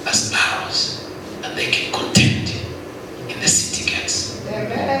as arrows, and they can contend in the city gates.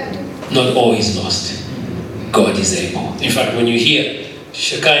 Not all is lost. God is able. In fact, when you hear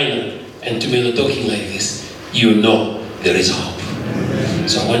Shekinah and Tumelo talking like this, you know there is hope.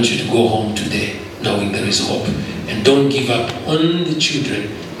 So I want you to go home today knowing there is hope. And don't give up on the children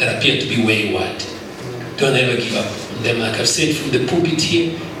that appear to be wayward. Don't ever give up on them. Like I've said from the pulpit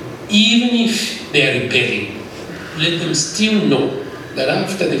here, even if they are rebelling, let them still know that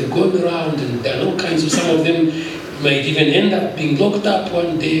after they've gone around and there are all kinds of, some of them might even end up being locked up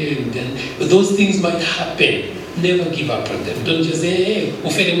one day, and then those things might happen. Never give up on them. Don't just say, hey,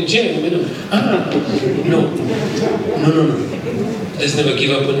 ufere mjeni, no. Let's never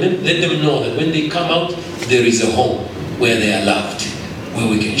give up on them. Let them know that when they come out, there is a home where they are loved, where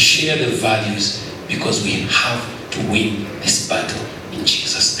we can share the values, because we have to win this battle in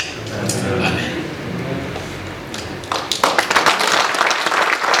Jesus' name. Amen.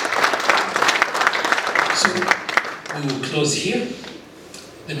 So we will close here.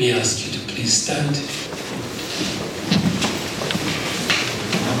 Let me ask you to please stand.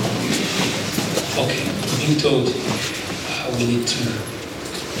 Okay, being told we need to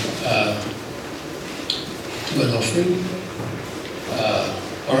do an offering.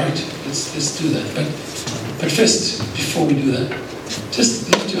 All right, let's do that. But first, before we do that, just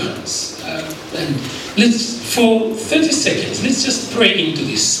lift your hands and let's, for 30 seconds, let's just pray into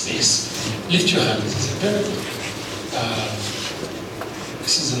this space. Lift your hands.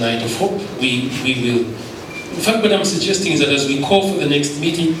 This is a night of hope. We will. In fact, what I'm suggesting is that as we call for the next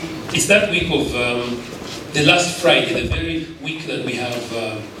meeting, it's that week of the last Friday, the very week that we have.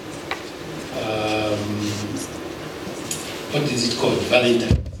 What is it called?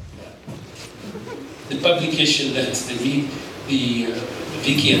 Valentine. The publication that the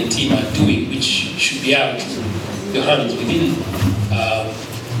Vicky and team are doing, which should be out your hands within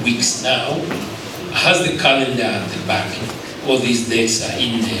weeks now, has the calendar at the back. All these dates are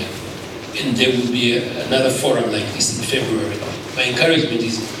in there. And there will be another forum like this in February. My encouragement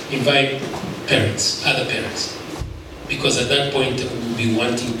is invite parents, other parents. Because at that point, we will be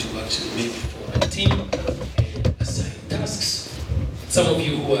wanting to actually make for a team and assign tasks. Some of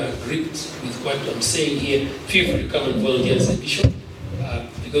you who are gripped with what I'm saying here, feel free to come and volunteer as a bishop.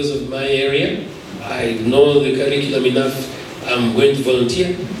 Because of my area, I know the curriculum enough I'm going to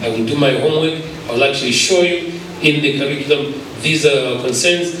volunteer. I will do my homework. I will actually show you in the curriculum, these are our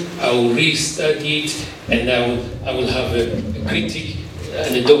concerns. I will re-study it, and I will have a critique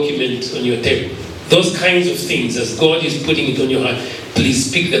and a document on your table. Those kinds of things, as God is putting it on your heart,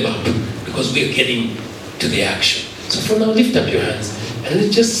 please pick them up, because we are getting to the action. So for now, lift up your hands and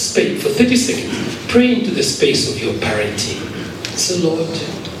let's just spend for 30 seconds. Pray into the space of your parenting. So Lord,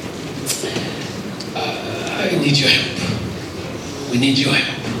 I need your help. We need your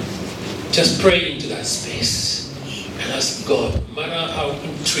help. Just pray into that space and ask God, no matter how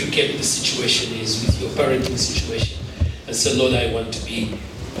intricate the situation is with your parenting situation, and say, Lord, I want to be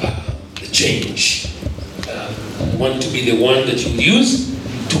the change. I want to be the one that you use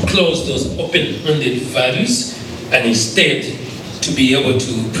to close those open-ended values, and instead to be able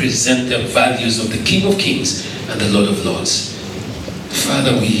to present the values of the King of Kings and the Lord of Lords.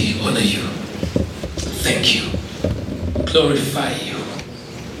 Father, we honor you. Thank you. Glorify you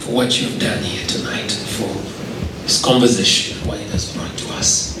for what you've done here tonight, for this conversation, what it has brought to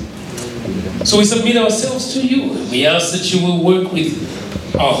us. So we submit ourselves to you. We ask that you will work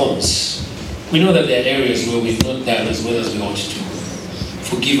with our homes. We know that there are areas where we've not done as well as we ought to.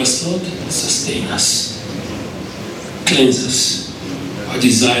 Forgive us, Lord, and sustain us. Cleanse us. Our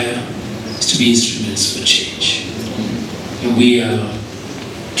desire is to be instruments for change. And we are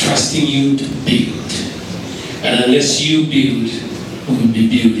trusting you to build. And unless you build, we will be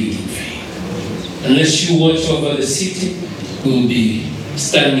building in vain. Unless you watch over the city, we will be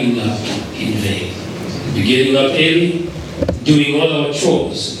standing up in vain. We'll be getting up early, doing all our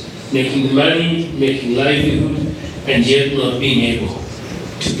chores, making money, making livelihood, and yet not being able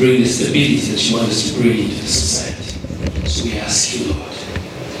to bring the stability that you want us to bring into the society. So we ask you, Lord,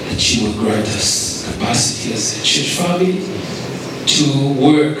 that you will grant us capacity as a church family to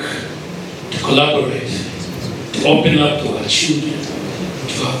work, to collaborate, to open up to our children,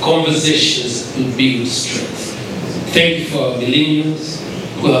 to have conversations that will build strength. Thank you for our millennials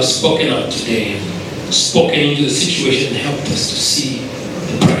who have spoken out today, spoken into the situation and helped us to see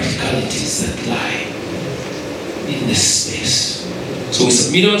the practicalities that lie in this space. So we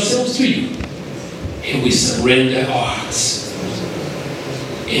submit ourselves to you, and we surrender our hearts.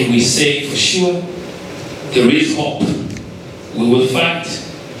 And we say for sure, there is hope. We will fight,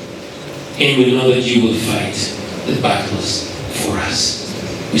 and we know that you will fight the battles for us.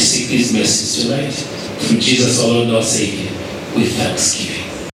 We seek these messages tonight through Jesus, our Lord, our Savior, with thanksgiving.